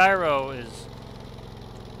 See, the gyro is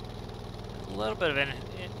a little bit of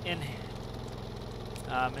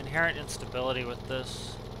inherent instability with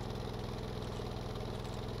this.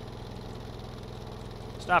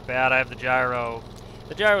 It's not bad. I have the gyro.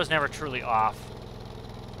 The gyro is never truly off.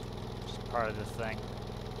 It's part of the thing.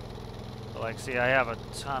 But like, see, I have a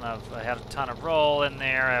ton of roll in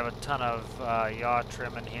there. I have a ton of yaw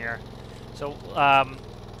trim in here. So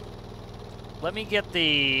let me get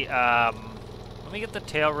the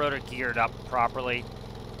tail rotor geared up properly.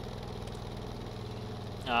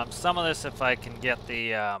 Some of this, if I can get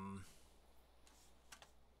the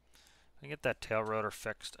that tail rotor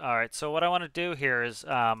fixed. All right. So what I want to do here is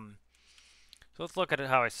so let's look at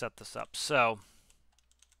how I set this up. So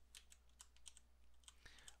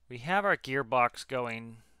we have our gearbox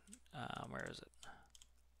going. Where is it?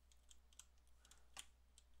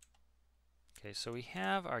 Okay, so we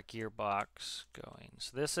have our gearbox going.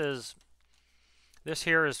 So this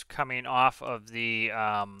here is coming off of the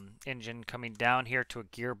engine, coming down here to a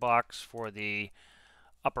gearbox for the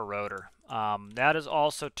upper rotor. That is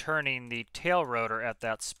also turning the tail rotor at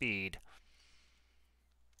that speed.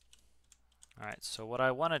 Alright, so what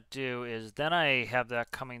I want to do is then I have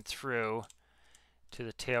that coming through to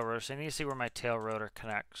the tail rotor. So I need to see where my tail rotor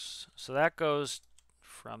connects. So that goes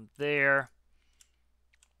from there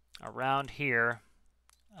around here.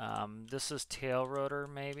 This is tail rotor,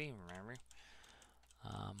 maybe. Remember?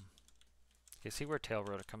 You see where tail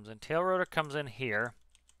rotor comes in. Tail rotor comes in here.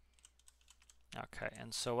 Okay,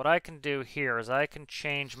 and so what I can do here is I can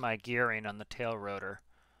change my gearing on the tail rotor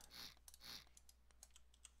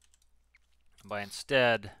by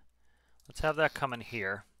instead, let's have that come in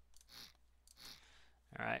here.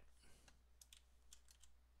 All right.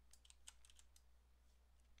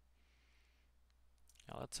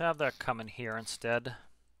 Now let's have that come in here instead.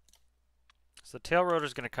 So the tail rotor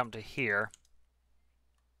is going to come to here.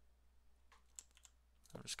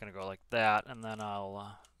 I'm just going to go like that, and then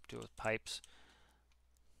I'll do it with pipes.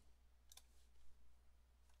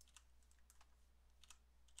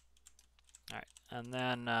 All right, and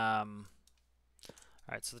then, all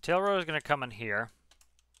right, so the tail rotor is going to come in here.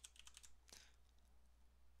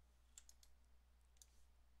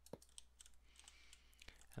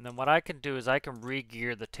 And then what I can do is I can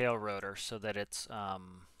re-gear the tail rotor so that it's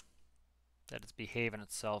behaving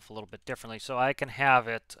itself a little bit differently. So I can have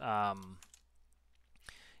it,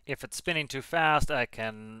 if it's spinning too fast, I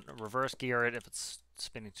can reverse gear it. If it's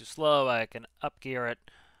spinning too slow, I can up gear it.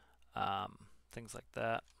 Things like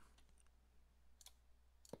that.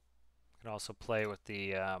 I can also play with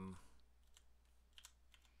the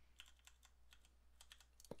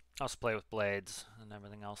also play with blades and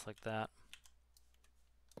everything else like that.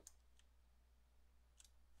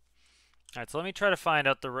 All right, so let me try to find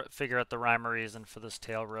out figure out the rhyme or reason for this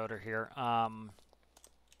tail rotor here. All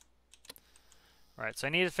right, so I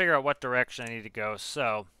need to figure out what direction I need to go.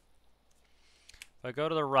 So if I go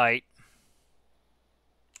to the right,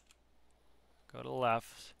 go to the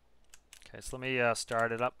left. Okay, so let me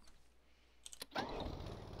start it up.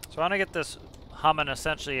 So I want to get this humming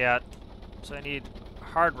essentially at, so I need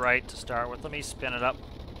hard right to start with. Let me spin it up.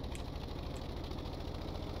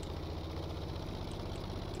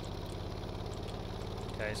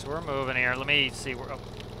 Okay, so we're moving here. Let me see where. Oh,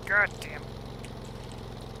 god damn!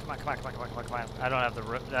 Come on, come on, come on, come on, come on, come on! I don't have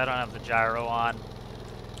the gyro on.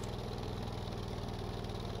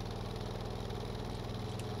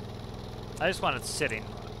 I just want it sitting.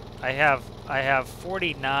 I have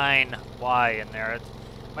 49Y in there.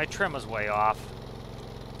 My trim was way off.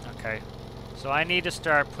 Okay, so I need to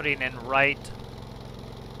start putting in right.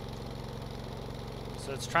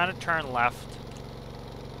 So it's trying to turn left.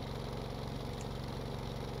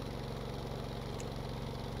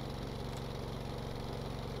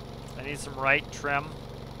 I need some right trim.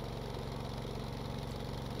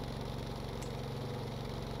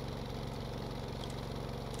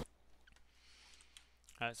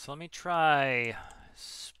 Alright, so let me try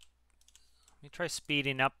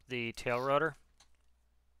speeding up the tail rotor.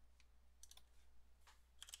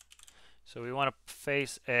 So we want to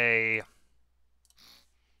face a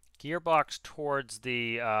gearbox towards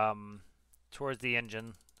the engine.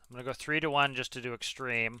 I'm going to go 3 to 1 just to do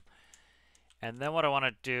extreme. And then what I want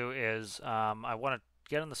to do is I want to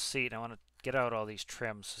get on the seat and I want to get out all these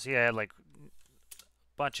trims. So see, I had like a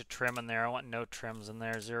bunch of trim in there. I want no trims in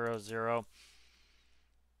there. 0, 0. All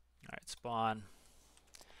right, spawn.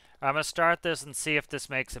 I'm going to start this and see if this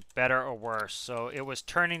makes it better or worse. So it was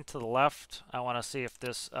turning to the left. I want to see if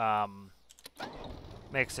this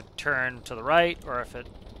makes it turn to the right, or if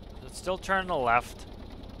it's still turning to the left.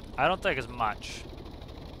 I don't think as much.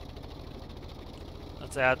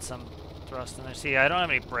 Let's add some thrust in there. See, I don't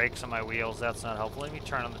have any brakes on my wheels. That's not helpful. Let me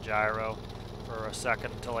turn on the gyro for a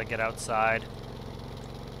second until I get outside.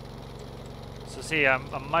 So see,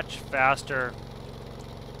 I'm a much faster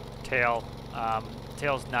tail.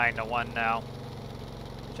 Tail's 9 to 1 now,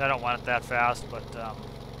 which I don't want it that fast, but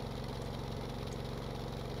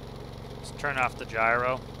let's turn off the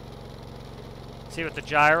gyro. See, with the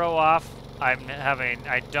gyro off, I'm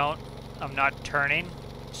not turning,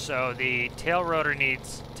 so the tail rotor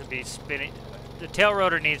needs to be spinning. The tail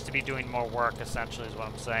rotor needs to be doing more work, essentially, is what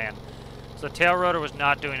I'm saying. So the tail rotor was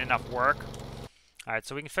not doing enough work. All right,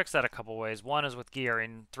 so we can fix that a couple ways. One is with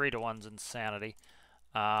gearing. 3 to 1's insanity.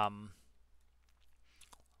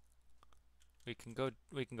 We can go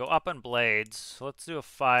up on blades. So let's do a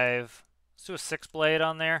 5. Let's do a 6 blade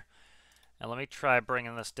on there, and let me try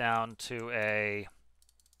bringing this down to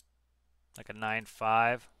like a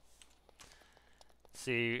 9.5.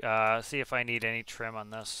 See if I need any trim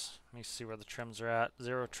on this. Let me see where the trims are at.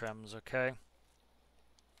 0 trims, okay.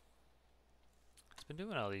 It's been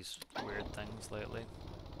doing all these weird things lately.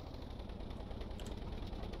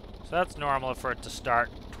 So that's normal for it to start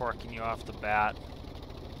torquing you off the bat.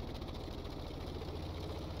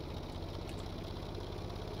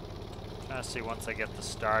 Trying to see once I get this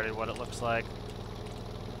started what it looks like.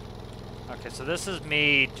 Okay, so this is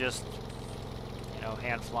me just, you know,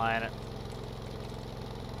 hand flying it.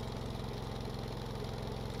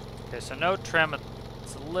 Okay, so no trim.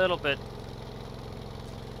 It's a little bit.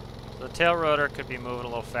 So the tail rotor could be moving a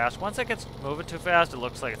little fast. Once it gets moving too fast, it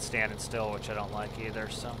looks like it's standing still, which I don't like either.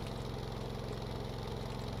 So.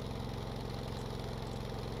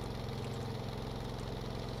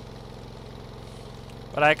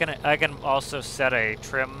 But I can also set a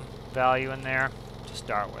trim value in there to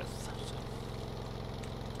start with. So.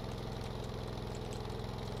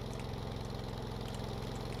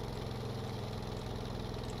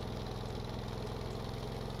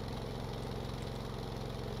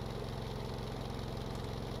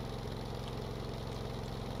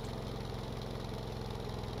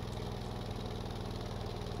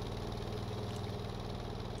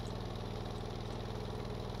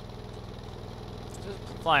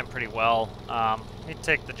 Flying pretty well. Let me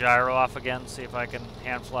take the gyro off again, see if I can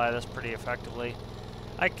hand fly this pretty effectively.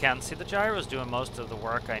 I can. See, the gyro is doing most of the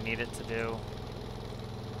work I need it to do.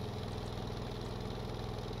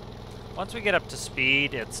 Once we get up to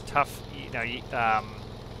speed, it's tough, you know, it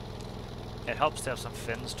helps to have some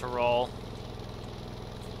fins to roll.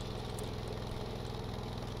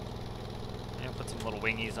 Maybe put some little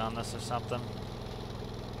wingies on this or something.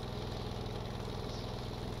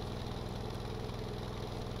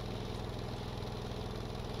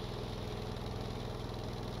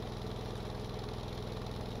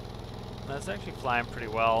 It's actually flying pretty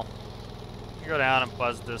well. You go down and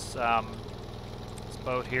buzz this, this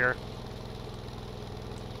boat here.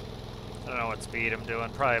 I don't know what speed I'm doing,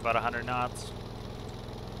 probably about 100 knots.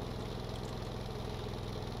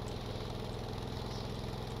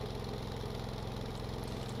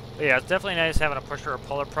 But yeah, it's definitely nice having a pusher or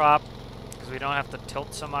puller prop because we don't have to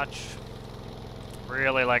tilt so much.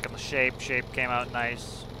 Really liking the shape. Shape came out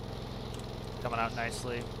nice. Coming out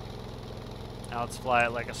nicely. Now let's fly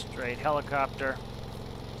it like a straight helicopter.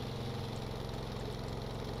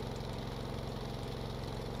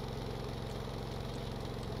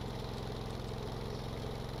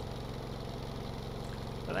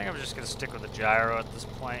 I think I'm just going to stick with the gyro at this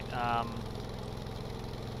point. Then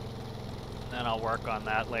I'll work on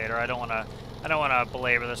that later. I don't want to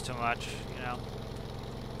belabor this too much, you know.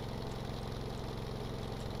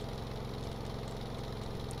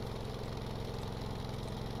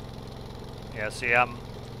 Yeah, see, do I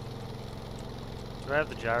have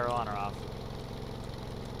the gyro on or off?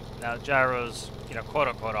 Now, the gyro's, you know,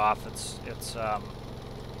 quote-unquote off. It's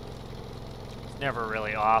never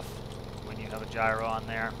really off when you have a gyro on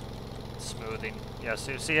there. It's smoothing. Yeah,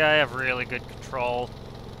 so see, I have really good control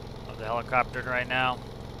of the helicopter right now.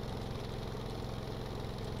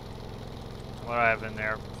 What do I have in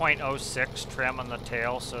there? 0.06 trim on the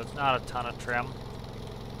tail, so it's not a ton of trim.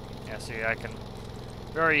 Yeah, see, I can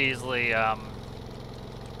very easily, do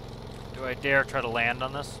I dare try to land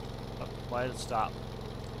on this? Oh, why did it stop?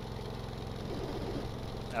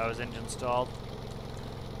 That was engine stalled.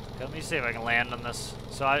 Okay, let me see if I can land on this.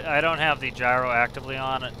 So I don't have the gyro actively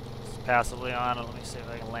on it, it's passively on it. Let me see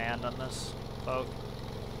if I can land on this boat.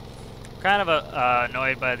 Kind of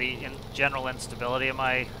annoyed by the general instability of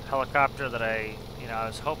my helicopter that I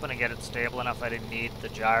was hoping to get it stable enough I didn't need the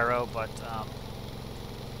gyro, but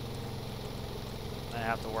I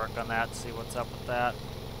have to work on that, see what's up with that.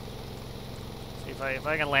 See if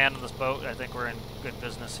I can land on this boat. I think we're in good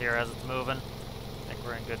business here as it's moving. I think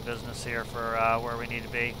we're in good business here for where we need to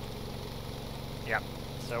be. Yeah,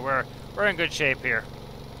 so we're in good shape here.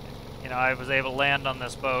 You know, I was able to land on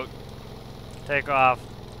this boat, take off,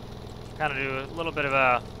 kind of do a little bit of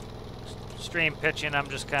a stream pitching. I'm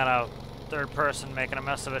just kind of third person making a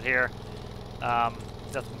mess of it here.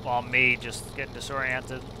 That's all me just getting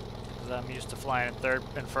disoriented. I'm used to flying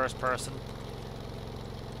in first person,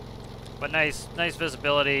 but nice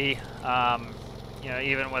visibility. You know,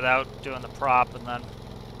 even without doing the prop and then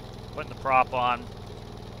putting the prop on,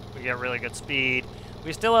 we get really good speed.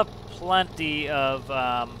 We still have plenty of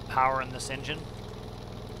power in this engine.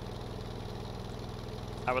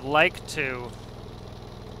 I would like to,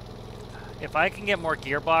 if I can get more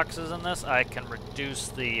gearboxes in this, I can reduce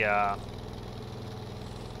the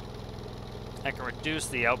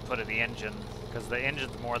output of the engine, because the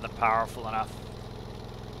engine's more than powerful enough.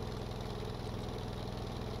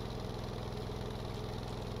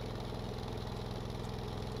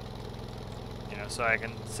 You know, so I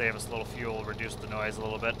can save us a little fuel, reduce the noise a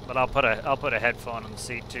little bit. But I'll put a headphone in the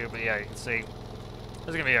seat too. But yeah, you can see this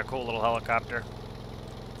is gonna be a cool little helicopter.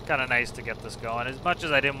 Kind of nice to get this going. As much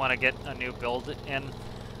as I didn't want to get a new build in,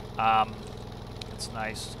 it's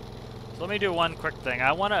nice. So let me do one quick thing.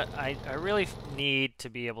 I really need to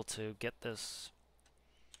be able to get this.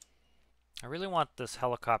 I really want this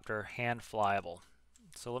helicopter hand flyable.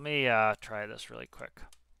 So let me try this really quick.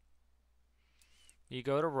 You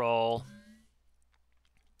go to roll,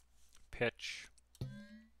 pitch,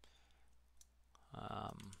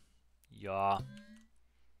 yaw,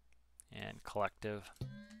 and collective.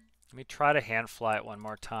 Let me try to hand fly it one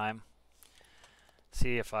more time.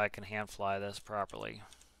 See if I can hand fly this properly.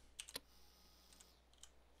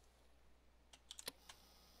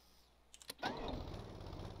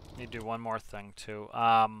 Let me do one more thing too.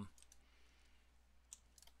 What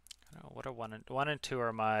are 1 and 2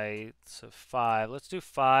 are my, so 5. Let's do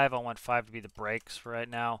 5. I want 5 to be the brakes for right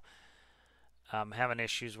now. I'm having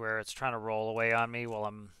issues where it's trying to roll away on me while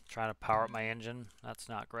I'm trying to power up my engine. That's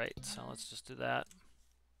not great, so let's just do that.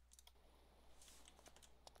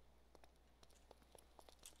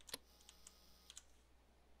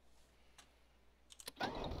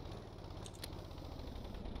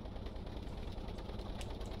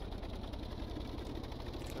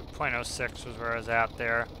 So 0.06 was where I was at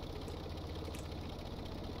there.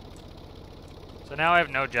 So now I have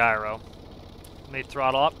no gyro. Let me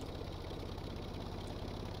throttle up.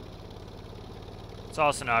 It's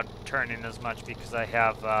also not turning as much because I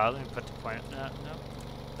have, let me put the point, no.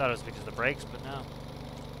 Thought it was because of the brakes, but no.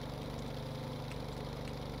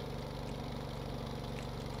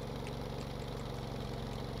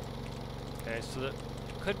 Okay, so that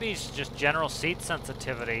could be just general seat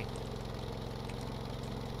sensitivity.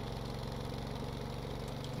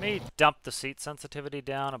 Let me dump the seat sensitivity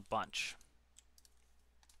down a bunch.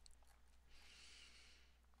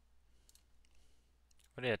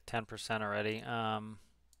 Already at 10% already.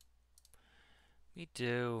 We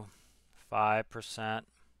do 5%. Let's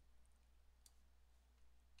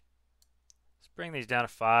bring these down to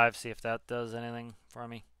 5, see if that does anything for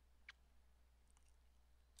me.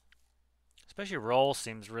 Especially roll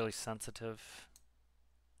seems really sensitive.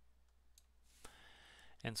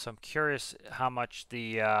 And so I'm curious how much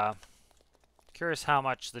the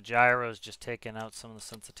gyro is just taking out some of the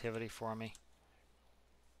sensitivity for me.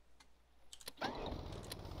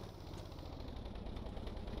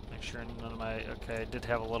 Make sure none of my, okay, I did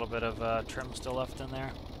have a little bit of trim still left in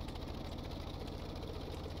there.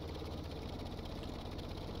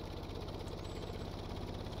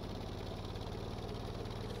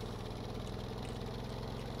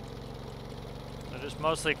 So just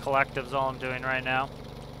mostly collectives all I'm doing right now.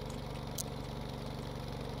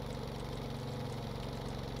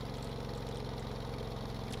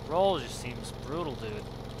 Roll just seems brutal, dude. Let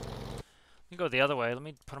me go the other way. Let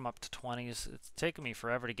me put them up to 20s. It's taking me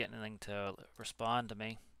forever to get anything to respond to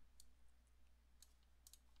me.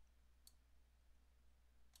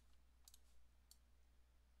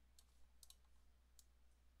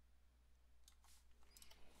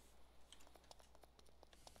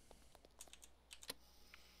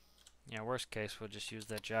 Yeah, worst case, we'll just use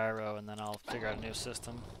that gyro and then I'll figure out a new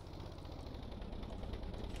system.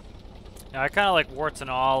 Now, I kind of like warts and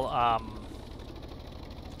all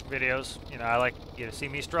videos. You know, I like you to see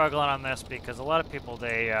me struggling on this because a lot of people,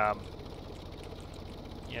 they,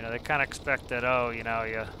 you know, they kind of expect that, oh, you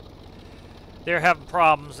know, they're having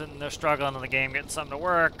problems and they're struggling in the game getting something to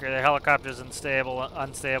work, or their helicopter's unstable,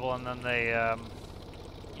 and then they,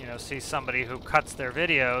 you know, see somebody who cuts their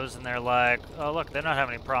videos and they're like, oh, look, they're not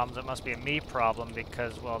having any problems. It must be a me problem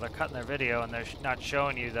because, well, they're cutting their video and they're not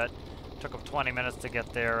showing you that it took them 20 minutes to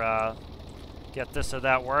get their, get this or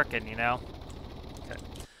that working, you know? Okay,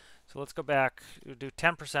 so let's go back. We'll do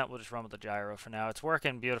 10%. We'll just run with the gyro for now. It's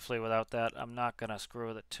working beautifully without that. I'm not going to screw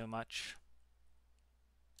with it too much.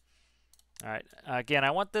 All right, again,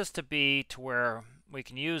 I want this to be to where we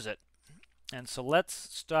can use it. And so let's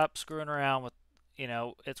stop screwing around with, you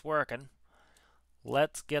know, it's working.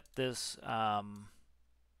 Let's get this, hooked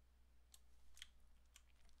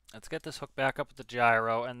back up with the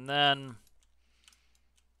gyro, and then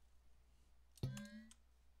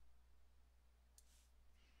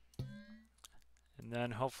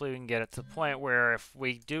hopefully we can get it to the point where if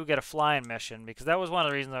we do get a flying mission, because that was one of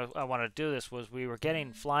the reasons I wanted to do this, was we were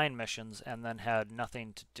getting flying missions and then had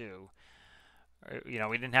nothing to do. You know,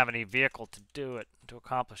 we didn't have any vehicle to do it, to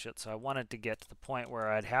accomplish it, so I wanted to get to the point where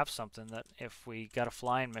I'd have something that if we got a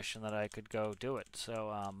flying mission that I could go do it.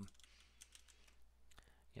 So,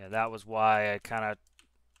 yeah, that was why I kind of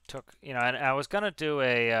took, you know, and I was going to do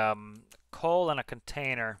a coal in a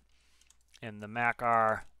container in the Mac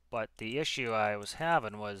R, but the issue I was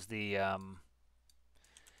having was the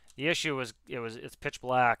issue was it's pitch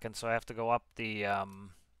black, and so I have to go up the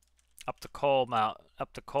coal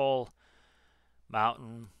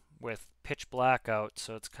mountain with pitch black out,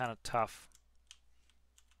 so it's kind of tough.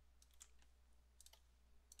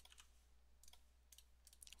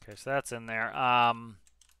 Okay, so that's in there.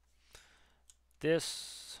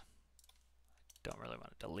 This, don't really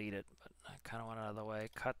want to delete it, but I kind of want it out of the way.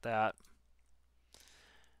 Cut that.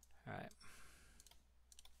 All right.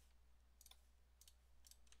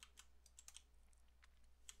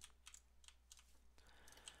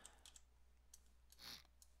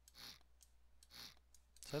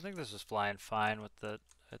 So I think this is flying fine with the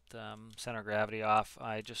center of gravity off.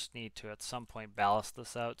 I just need to at some point ballast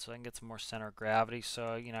this out so I can get some more center of gravity.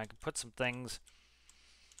 So, you know, I can put some things,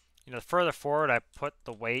 you know, the further forward I put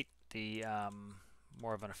the weight, the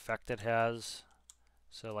more of an effect it has.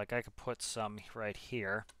 So like I could put some right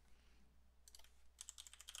here.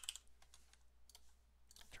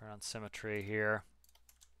 Turn on symmetry here.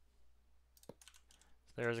 So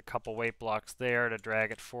there's a couple weight blocks there to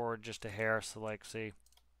drag it forward just a hair. So like, see,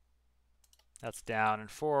 that's down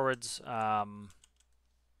and forwards. I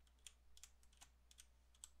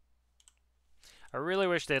really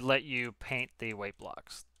wish they'd let you paint the weight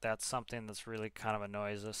blocks. That's something that's really kind of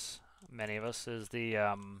annoys us, many of us, is the,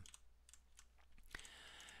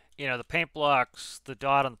 you know, the paint blocks, the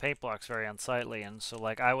dot on the paint block's very unsightly. And so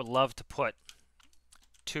like I would love to put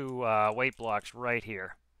two weight blocks right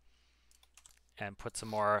here and put some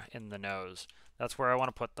more in the nose. That's where I want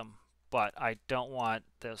to put them. But I don't want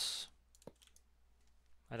this.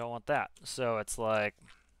 I don't want that. So it's like,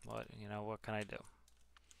 what, you know, what can I do?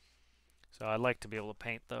 So I'd like to be able to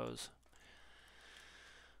paint those.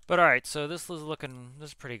 But all right, so this is looking,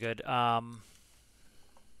 this is pretty good. I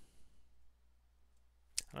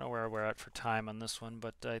don't know where we're at for time on this one,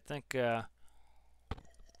 but I think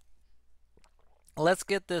let's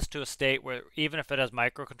get this to a state where even if it has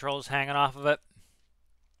microcontrollers hanging off of it,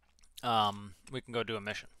 we can go do a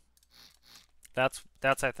mission. That's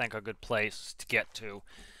I think a good place to get to.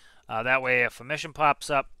 That way, if a mission pops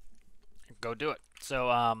up, go do it. So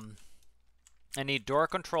I need door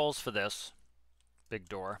controls for this big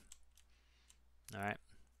door. All right.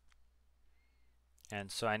 And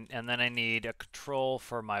so and then I need a control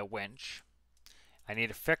for my winch. I need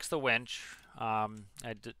to fix the winch. I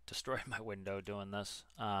destroyed my window doing this.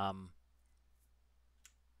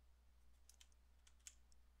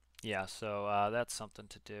 Yeah, so that's something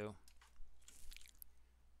to do.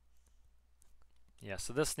 Yeah,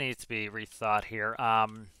 so this needs to be rethought here.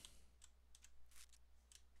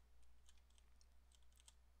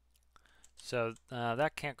 So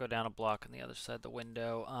that can't go down a block on the other side of the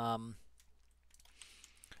window. All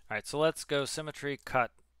right, so let's go symmetry,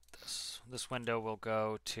 cut this. This window will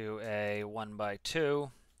go to a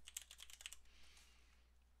 1x2.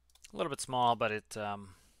 A little bit small, but it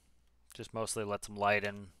just mostly lets some light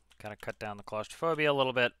in, kind of cut down the claustrophobia a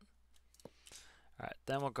little bit. All right,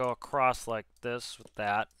 then we'll go across like this with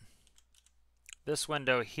that. This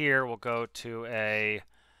window here will go to a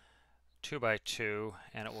 2x2,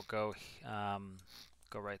 and it will go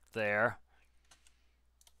right there.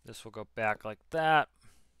 This will go back like that.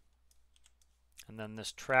 And then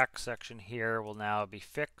this track section here will now be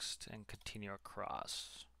fixed and continue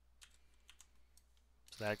across.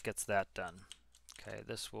 So that gets that done. Okay,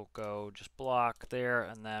 this will go just block there,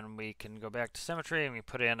 and then we can go back to symmetry and we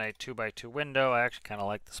put in a 2x2 window. I actually kind of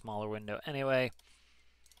like the smaller window anyway.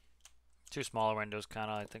 Two smaller windows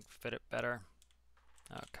kind of, I think, fit it better.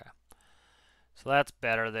 Okay. So that's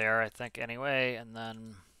better there, I think, anyway. And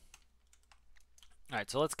then, all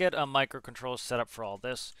right, so let's get a microcontroller set up for all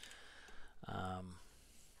this.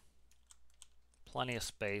 Plenty of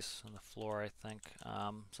space on the floor, I think.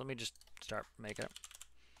 So let me just start making it.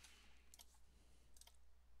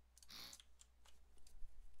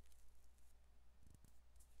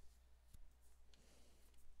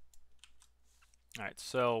 All right,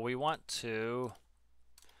 so we want to,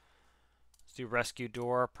 let's do rescue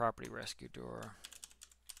door, property rescue door.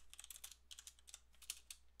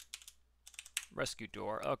 Rescue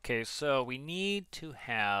door. Okay, so we need to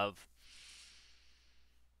have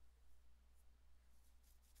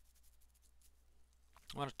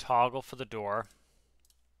I want to toggle for the door.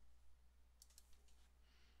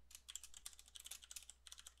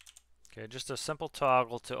 Okay, just a simple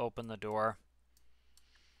toggle to open the door.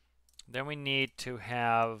 Then we need to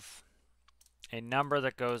have a number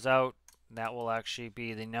that goes out. That will actually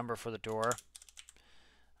be the number for the door.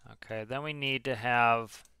 Okay, then we need to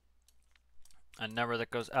have a number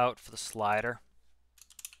that goes out for the slider.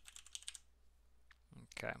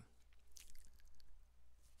 Okay.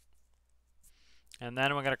 And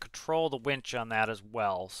then we're going to control the winch on that as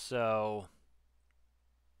well. So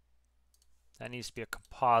that needs to be a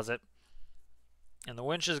composite. And the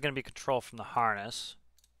winch is going to be controlled from the harness.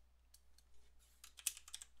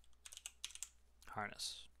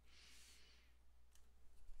 harness.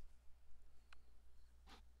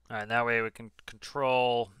 All right, that way we can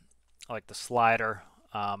control like the slider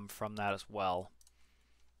from that as well.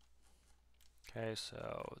 Okay,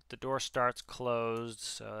 so the door starts closed,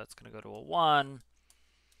 so that's going to go to a 1.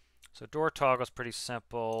 So door toggle is pretty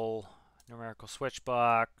simple. Numerical switch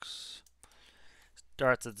box.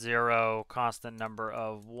 Starts at 0, constant number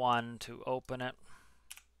of 1 to open it.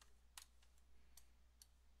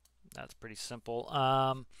 That's pretty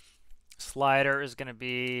simple. Slider is going to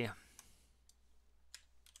be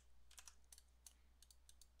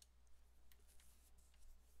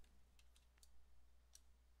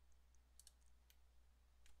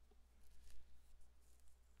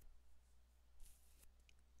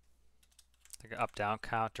like an up-down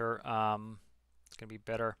counter. It's going to be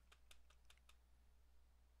better.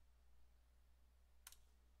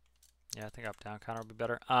 Yeah, I think up-down counter will be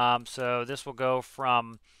better. So this will go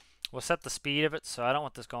from, we'll set the speed of it, so I don't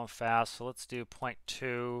want this going fast, so let's do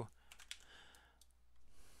 0.2.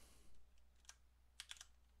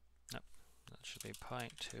 Nope, that should be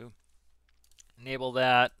 0.2. Enable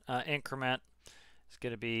that. Increment is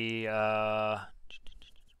going to be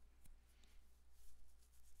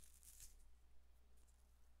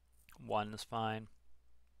 1 is fine.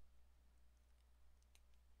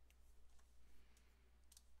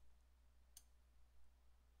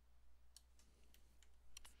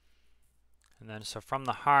 And then so from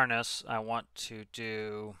the harness, I want to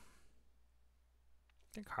do,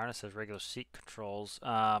 I think harness has regular seat controls.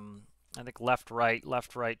 I think left right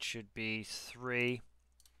should be 3.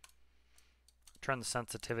 Turn the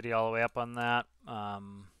sensitivity all the way up on that.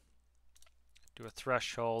 Do a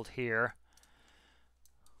threshold here.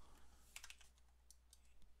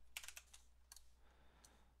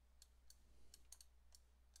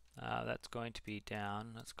 That's going to be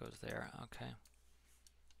down. That goes there. Okay.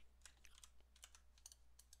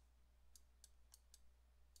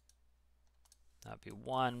 That'd be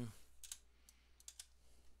 1.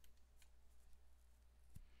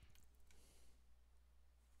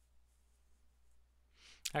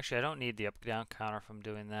 Actually, I don't need the up-down counter if I'm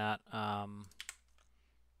doing that.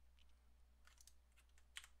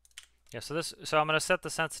 Yeah, so I'm going to set the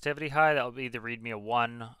sensitivity high. That will either read me a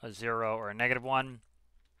 1, a 0, or a -1.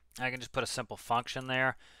 I can just put a simple function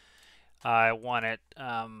there. I want it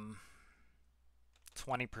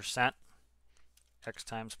 20%, x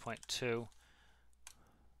times 0.2.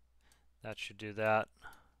 That should do that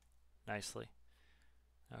nicely.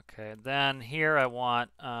 Okay, then here I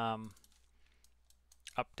want up,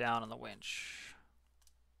 down on the winch.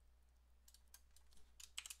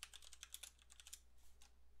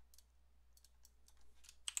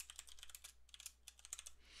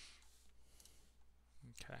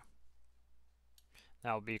 Okay.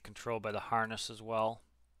 That will be controlled by the harness as well.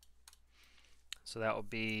 So that will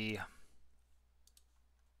be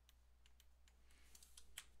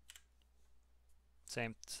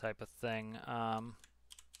same type of thing.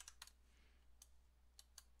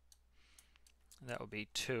 That would be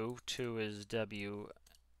 2. 2 is W.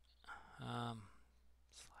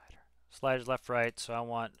 Slider's left, right. So I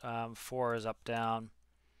want 4 is up, down.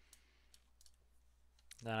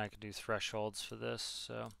 Then I can do thresholds for this.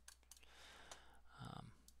 So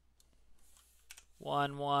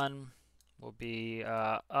 1, 1 will be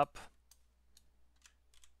up.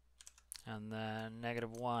 And then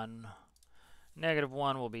 -1.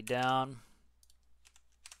 -1 will be down.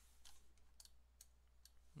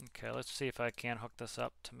 Okay, let's see if I can hook this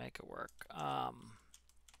up to make it work.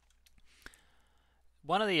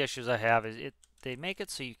 One of the issues I have is they make it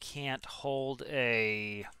so you can't hold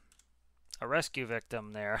a rescue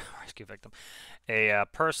victim there, a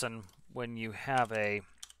person when you have a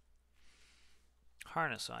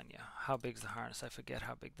harness on you. How big's the harness? I forget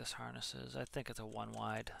how big this harness is. I think it's a 1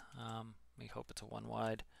 wide. We hope it's a 1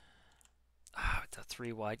 wide. Oh, it's a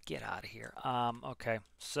 3 wide. Get out of here. Okay,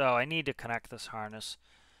 so I need to connect this harness.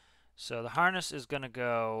 So the harness is going to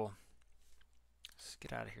go, let's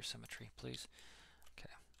get out of here, symmetry, please. Okay,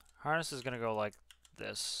 harness is going to go like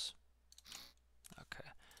this. Okay,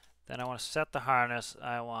 then I want to set the harness.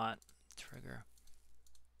 I want trigger.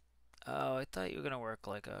 Oh, I thought you were going to work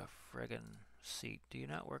like a friggin' seat. Do you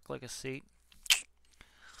not work like a seat?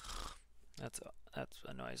 That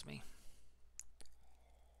annoys me.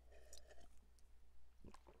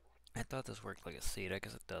 I thought this worked like a seat. I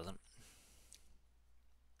guess it doesn't.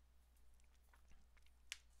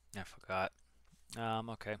 I forgot.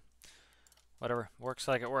 Okay. Whatever. Works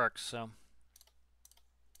like it works, so.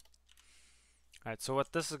 Alright, so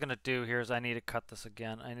what this is going to do here is I need to cut this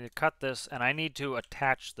again. I need to cut this, and I need to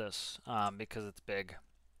attach this because it's big.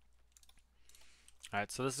 Alright,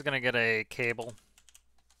 so this is going to get a cable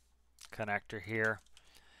connector here.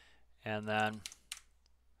 And then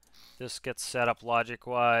this gets set up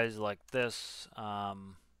logic-wise like this.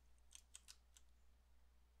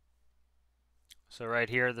 So right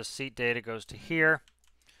here, the seat data goes to here.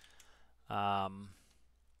 And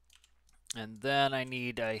then I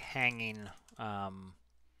need a hanging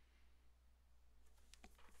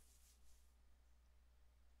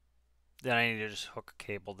then I need to just hook a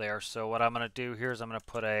cable there. So what I'm going to do here is I'm going to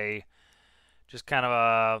put a just kind of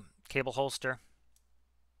a cable holster,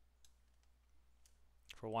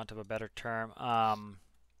 for want of a better term.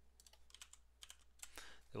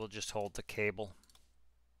 It will just hold the cable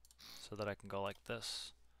so that I can go like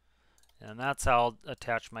this. And that's how I'll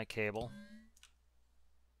attach my cable.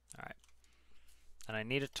 Alright. And I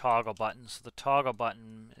need a toggle button. So the toggle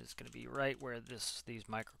button is going to be right where these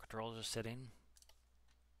microcontrollers are sitting.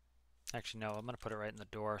 Actually, no, I'm going to put it right in the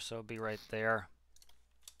door, so it'll be right there.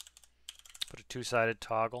 Put a two-sided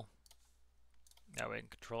toggle. That way I can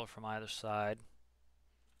control it from either side.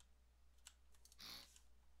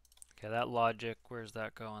 Okay, that logic, where's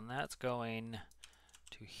that going? That's going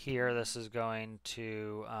to here. This is going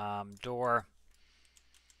to door,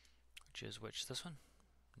 which is this one?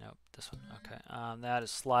 Nope, this one. Okay, that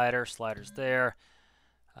is slider. Slider's there.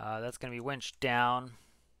 That's going to be winched down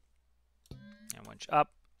and winch up.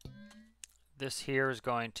 This here is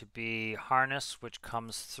going to be harness, which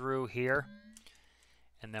comes through here.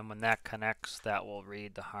 And then when that connects, that will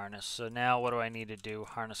read the harness. So now what do I need to do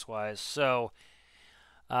harness-wise? So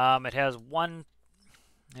it has 1,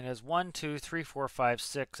 2, 3, 4, 5,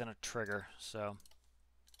 6, and a trigger. So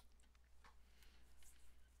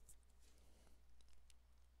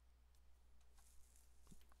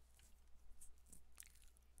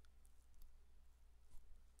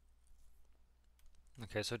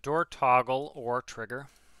okay, so door toggle or trigger.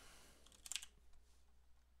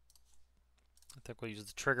 I think we'll use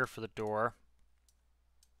the trigger for the door.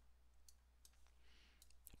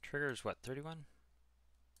 Trigger is what, 31?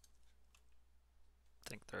 I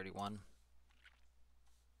think 31.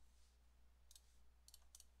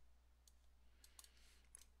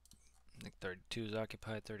 I think 32 is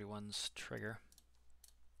occupied, 31's trigger.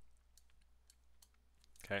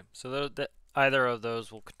 Okay, so either of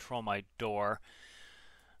those will control my door.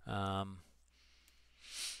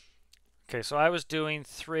 Okay, so I was doing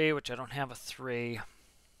 3, which I don't have a 3.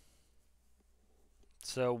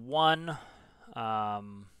 So 1,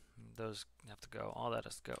 those have to go. All that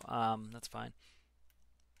has to go. That's fine.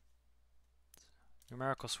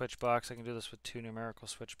 Numerical switch box. I can do this with 2 numerical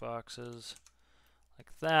switch boxes,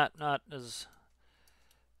 like that. Not as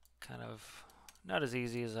not as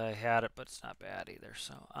easy as I had it, but it's not bad either.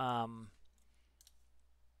 So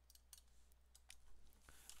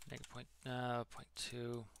negative point 0.2.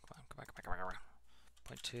 Come on.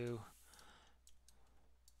 0.2, and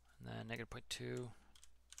then negative 0.2.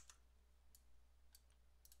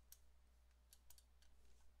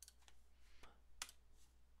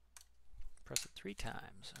 Press it 3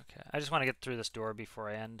 times. Okay, I just want to get through this door before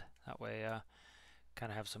I end. That way,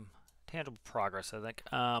 kind of have some tangible progress, I think.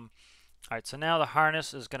 All right, so now the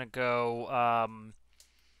harness is going to go.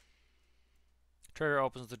 Trigger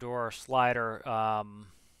opens the door. Slider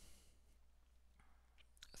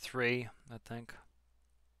 3, I think.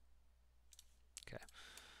 Okay.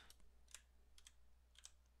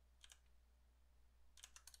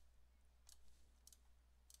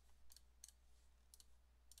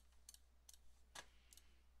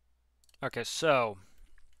 Okay, so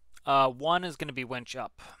 1 is going to be winch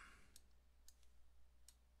up.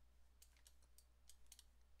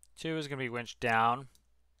 2 is going to be winch down.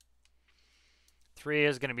 3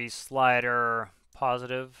 is going to be slider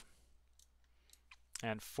positive.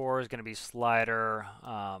 And 4 is going to be slider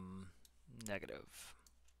negative.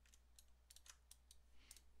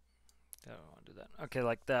 I don't want to do that. Okay,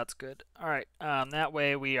 like that's good. All right, that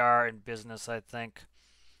way we are in business, I think,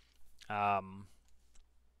 to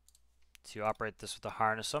operate this with the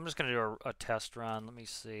harness. So I'm just going to do a test run. Let me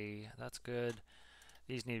see. That's good.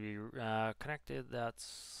 These need to be connected.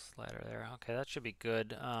 That's slider there. Okay, that should be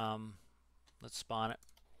good. Let's spawn it.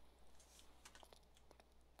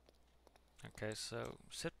 Okay, so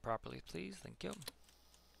sit properly, please. Thank you.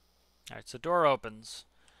 All right, so door opens.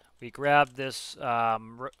 We grab this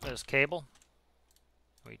this cable.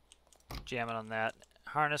 We jam it on that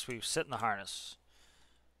harness. We sit in the harness.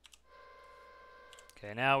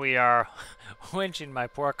 Okay, now we are winching my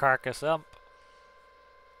poor carcass up.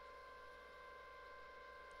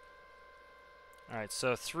 All right,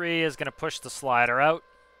 so 3 is going to push the slider out.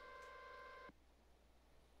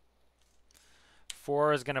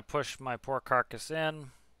 4 is going to push my poor carcass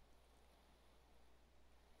in.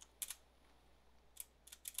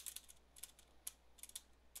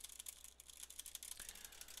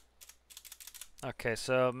 Okay,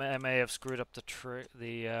 so I may have screwed up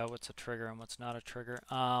the what's a trigger and what's not a trigger.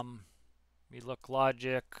 We look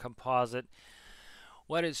logic, composite.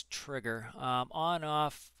 What is trigger? On,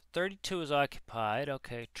 off, 32 is occupied.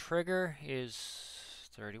 Okay, trigger is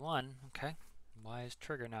 31. Okay, why is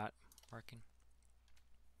trigger not working?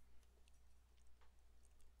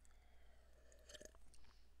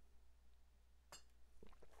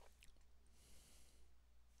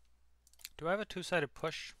 Do I have a two-sided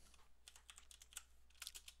push?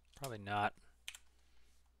 Probably not.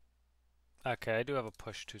 Okay, I do have a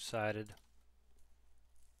push two-sided.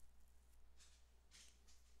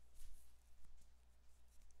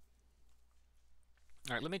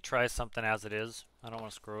 Alright, let me try something as it is. I don't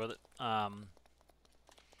want to screw with it. Kind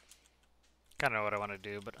of know what I want to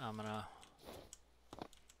do, but I'm gonna...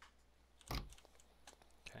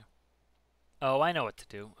 Okay. Oh, I know what to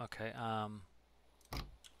do. Okay, here,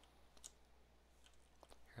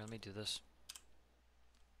 let me do this.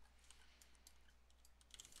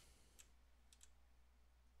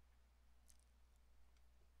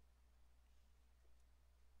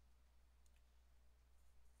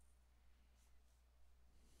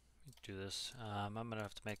 Do this. I'm going to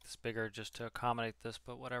have to make this bigger just to accommodate this,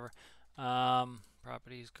 but whatever.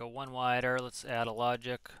 Properties, go one wider. Let's add a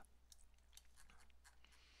logic.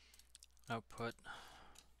 Output.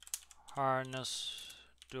 Harness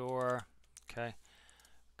door. Okay.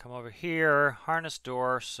 Come over here. Harness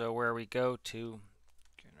door. So where we go to,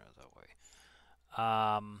 that way.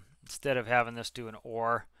 Instead of having this do an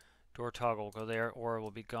OR, door toggle will go there. OR will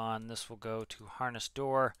be gone. This will go to harness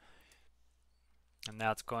door. And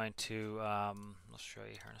that's going to, I'll show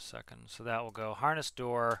you here in a second. So that will go harness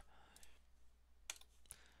door,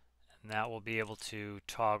 and that will be able to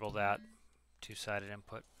toggle that two-sided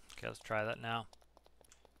input. Okay, let's try that now.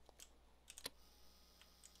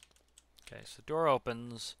 Okay, so door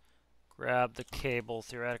opens, grab the cable,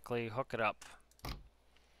 theoretically hook it up.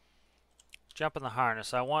 Jump in the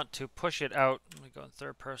harness. I want to push it out. Let me go in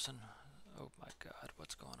third person. Oh my God,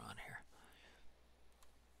 what's going on here?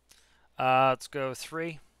 Let's go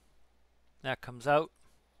 3. That comes out.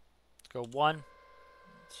 Let's go 1.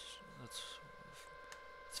 Let's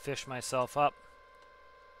fish myself up.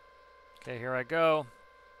 Okay, here I go.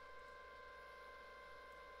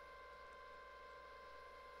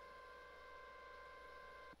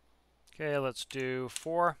 Okay, let's do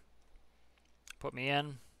 4. Put me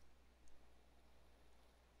in.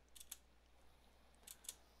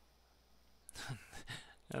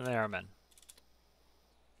 And there I'm in.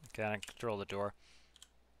 Okay, I can control the door.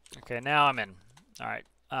 Okay, now I'm in. All right.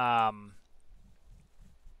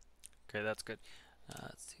 Okay, that's good.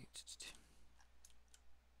 Let's see.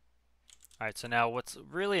 All right, so now what's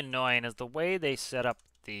really annoying is the way they set up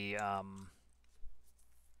the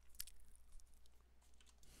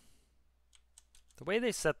way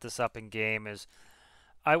they set this up in game is,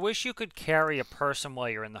 I wish you could carry a person while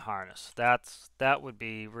you're in the harness. That would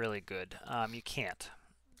be really good. You can't.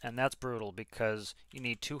 And that's brutal because you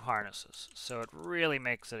need 2 harnesses. So it really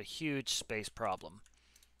makes it a huge space problem.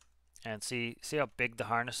 And see how big the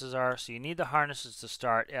harnesses are? So you need the harnesses to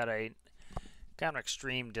start at a kind of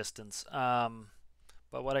extreme distance.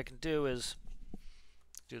 But what I can do is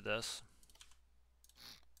do this.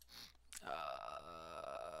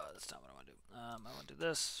 That's not what I want to do. I want to do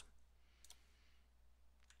this.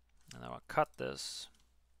 And I want to cut this.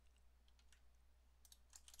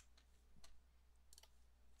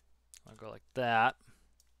 I'll go like that.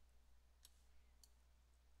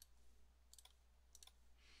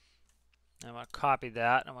 I'm going to copy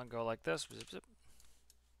that. I'm going to go like this. Zip, zip.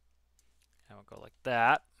 And we'll go like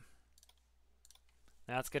that.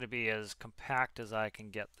 That's going to be as compact as I can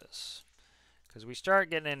get this. Because we start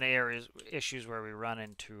getting into issues where we run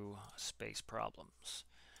into space problems.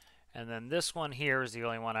 And then this one here is the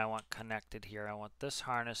only one I want connected here. I want this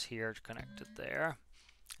harness here connected there.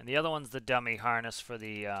 And the other one's the dummy harness for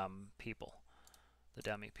the people. The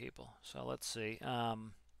dummy people. So let's see.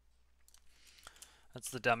 That's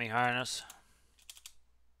the dummy harness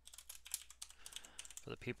for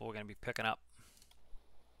the people we're going to be picking up.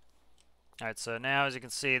 Alright, so now as you can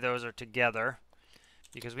see, those are together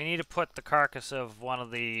because we need to put the carcass of one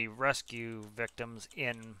of the rescue victims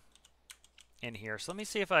in here. So let me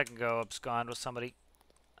see if I can go abscond with somebody.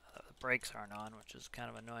 The brakes aren't on, which is kind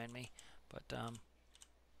of annoying me. But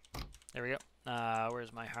there we go.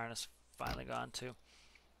 Where's my harness finally gone to?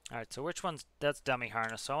 Alright, so which one's... That's dummy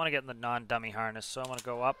harness. So I want to get in the non-dummy harness. So I want to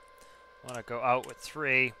go up. I want to go out with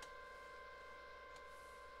 3.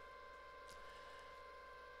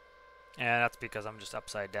 And that's because I'm just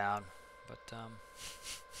upside down. But,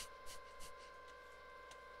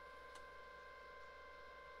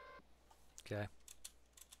 Okay.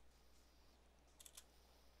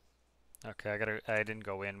 Okay, I didn't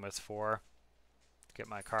go in with 4 to get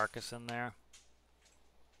my carcass in there.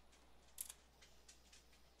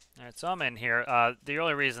 Alright, so I'm in here. The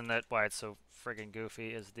only reason why it's so friggin' goofy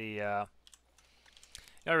is the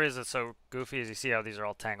only reason it's so goofy is you see how these are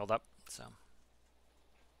all tangled up. So,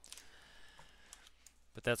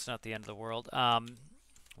 but that's not the end of the world.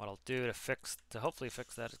 What I'll do to hopefully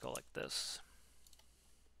fix that is go like this.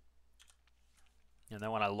 And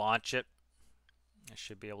then when I launch it, I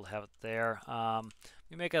should be able to have it there.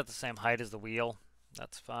 We make it the same height as the wheel.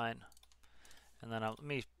 That's fine. And then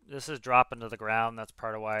this is dropping to the ground. That's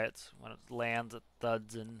part of why when it lands, it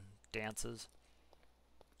thuds and dances.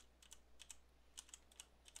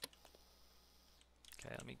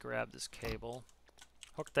 Okay, let me grab this cable.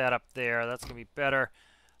 Hook that up there. That's going to be better.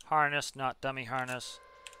 Harness, not dummy harness.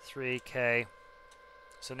 3K.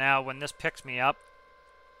 So now when this picks me up,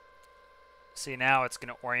 see, now it's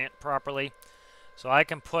going to orient properly. So I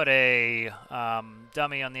can put a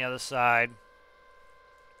dummy on the other side.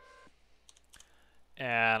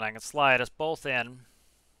 And I can slide us both in.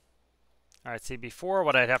 Alright, see, before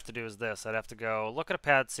what I'd have to do is this. I'd have to go look at a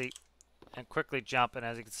pad seat and quickly jump. And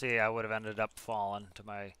as you can see, I would have ended up falling to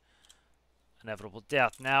my inevitable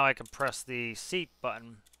death. Now I can press the seat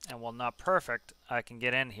button. And while not perfect, I can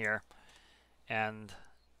get in here. And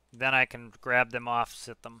then I can grab them off,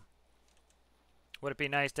 sit them. Would it be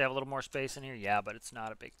nice to have a little more space in here? Yeah, but it's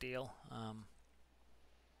not a big deal.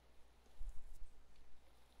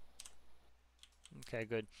 Okay,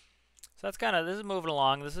 good. So that's this is moving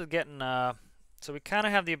along. This is getting, so we kind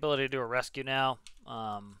of have the ability to do a rescue now.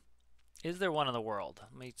 Is there one in the world?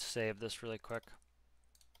 Let me save this really quick.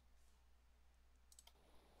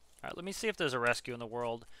 All right, let me see if there's a rescue in the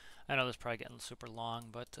world. I know this is probably getting super long,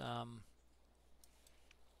 but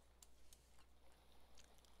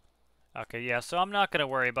okay, yeah, so I'm not going to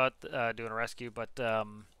worry about doing a rescue, but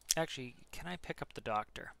actually, can I pick up the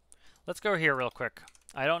doctor? Let's go here real quick.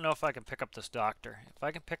 I don't know if I can pick up this doctor. If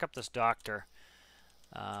I can pick up this doctor,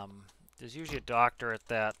 there's usually a doctor at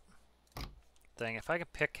that thing. If I can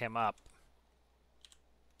pick him up.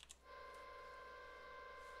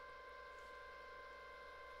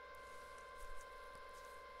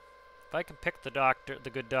 If I can pick the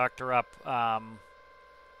good doctor up,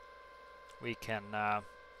 we can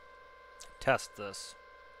test this.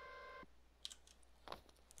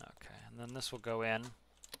 Okay, and then this will go in.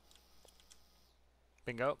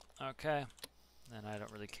 Bingo. Okay. And I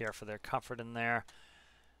don't really care for their comfort in there.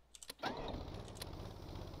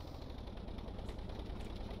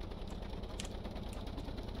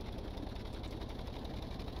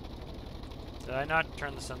 Did I not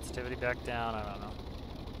turn the sensitivity back down? I don't know.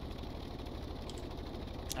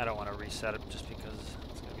 I don't want to reset it just because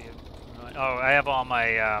it's going to be annoying. Oh, I have all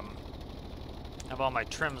my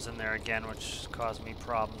trims in there again, which caused me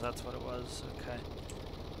problems. That's what it was. Okay.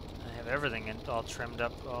 I have everything all trimmed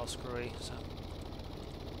up, all screwy, so.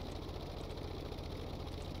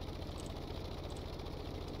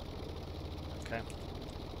 Okay.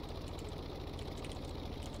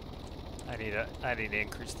 I need to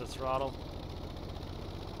increase the throttle.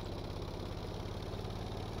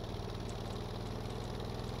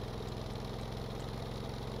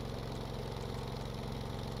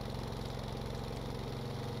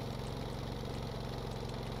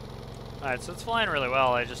 Alright, so it's flying really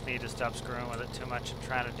well. I just need to stop screwing with it too much and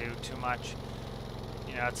trying to do too much.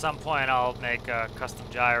 You know, at some point I'll make a custom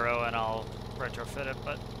gyro and I'll retrofit it,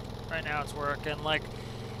 but right now it's working. Like,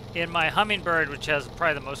 in my Hummingbird, which has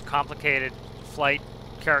probably the most complicated flight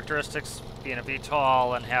characteristics, being a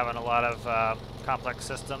VTOL and having a lot of complex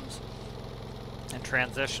systems and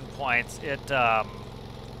transition points, it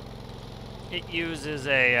uses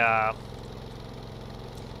a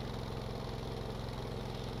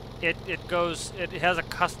it has a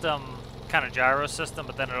custom kind of gyro system,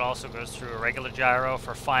 but then it also goes through a regular gyro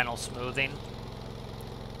for final smoothing.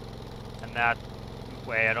 And that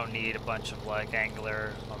way I don't need a bunch of like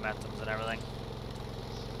angular momentums and everything.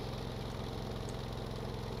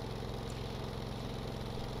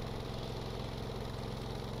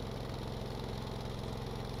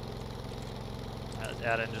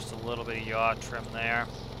 Add in just a little bit of yaw trim there.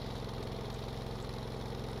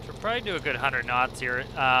 Should probably do a good 100 knots here.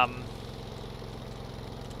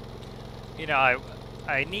 You know,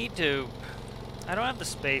 I need to. I don't have the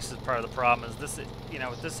space as part of the problem. Is this? You know,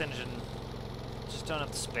 with this engine, just don't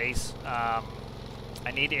have the space. I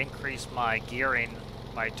need to increase my gearing,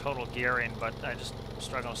 my total gearing, but I just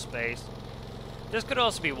struggle with space. This could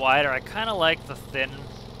also be wider. I kind of like the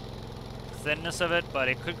thinness of it, but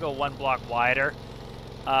it could go one block wider.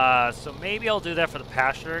 So maybe I'll do that for the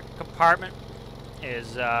passenger compartment.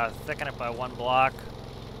 is thicken it by 1 block.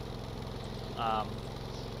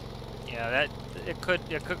 Yeah, that it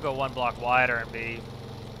could go 1 block wider and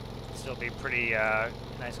still be pretty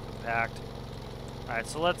nice and compact. All right,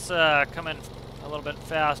 so let's come in a little bit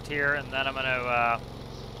fast here, and then I'm going to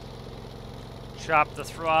chop the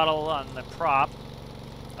throttle on the prop,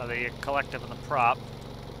 or the collective on the prop.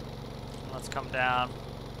 And let's come down.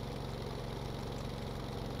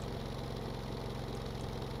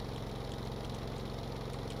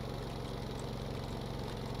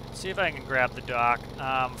 See if I can grab the dock.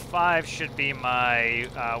 5 should be my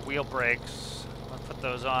wheel brakes. I'm going to put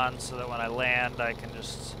those on so that when I land I can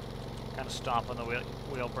just kind of stomp on the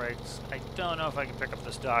wheel brakes. I don't know if I can pick up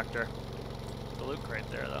this doctor. The loot crate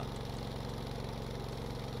there though.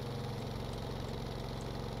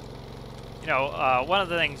 You know, one of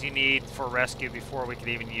the things you need for rescue before we could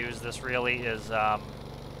even use this really is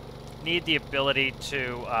need the ability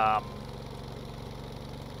to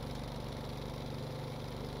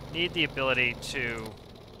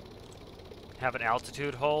have an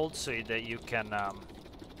altitude hold so that you can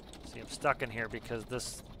see I'm stuck in here because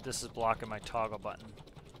this is blocking my toggle button.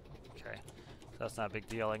 Okay, so that's not a big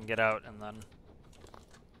deal. I can get out and then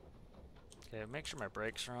okay, make sure my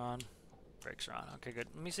brakes are on. Brakes are on. Okay, good.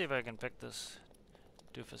 Let me see if I can pick this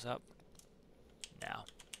doofus up. Now.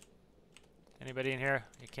 Anybody in here?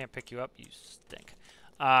 You can't pick you up? You stink.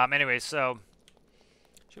 Anyway, so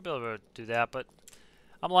should be able to do that, but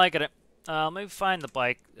I'm liking it. Let me find the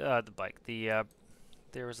bike.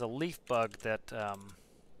 There was a leaf bug that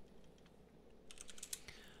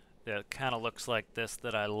that kind of looks like this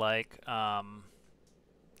that I like. That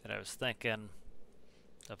I was thinking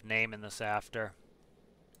of naming this after.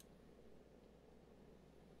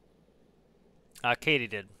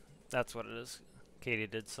 Katydid. That's what it is.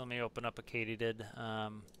 Katydid. So let me open up a Katydid.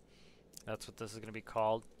 That's what this is going to be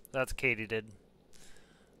called. That's Katydid.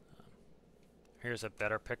 Here's a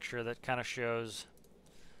better picture that kind of shows,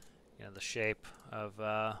 you know, the shape of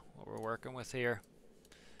what we're working with here.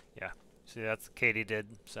 Yeah, see that's Katydid.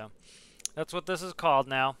 So that's what this is called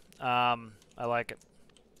now. I like it.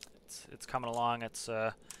 It's coming along. It's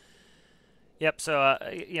yep. So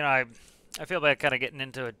you know, I feel bad kind of getting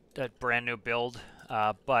into a brand new build,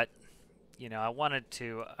 but you know, I want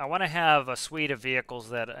to have a suite of vehicles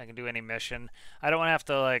that I can do any mission. I don't want to have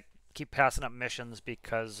to like keep passing up missions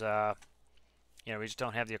because you know, we just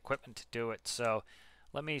don't have the equipment to do it. So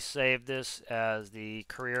let me save this as the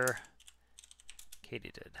career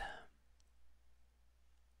Katydid.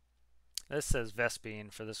 This says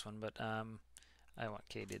Vespine for this one, but I want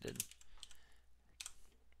Katydid.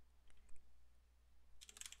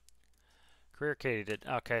 Career Katydid.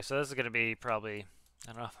 Okay, so this is going to be probably,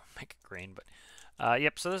 I don't know if I'll make it green, but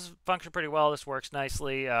yep, so this functions pretty well. This works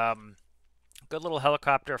nicely. Good little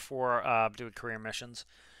helicopter for doing career missions.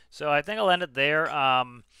 So I think I'll end it there.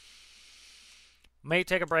 May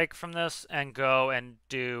take a break from this and go and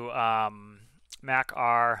do Mac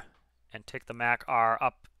R and take the Mac R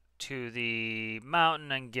up to the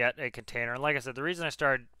mountain and get a container. And like I said, the reason I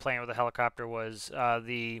started playing with the helicopter was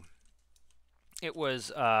it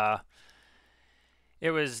was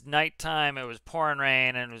nighttime, it was pouring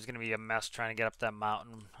rain, and it was going to be a mess trying to get up that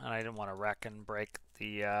mountain, and I didn't want to wreck and break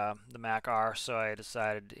the Mac R, so I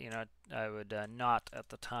decided, you know, I would not at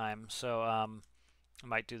the time. So I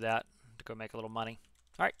might do that to go make a little money.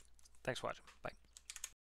 All right, thanks for watching. Bye.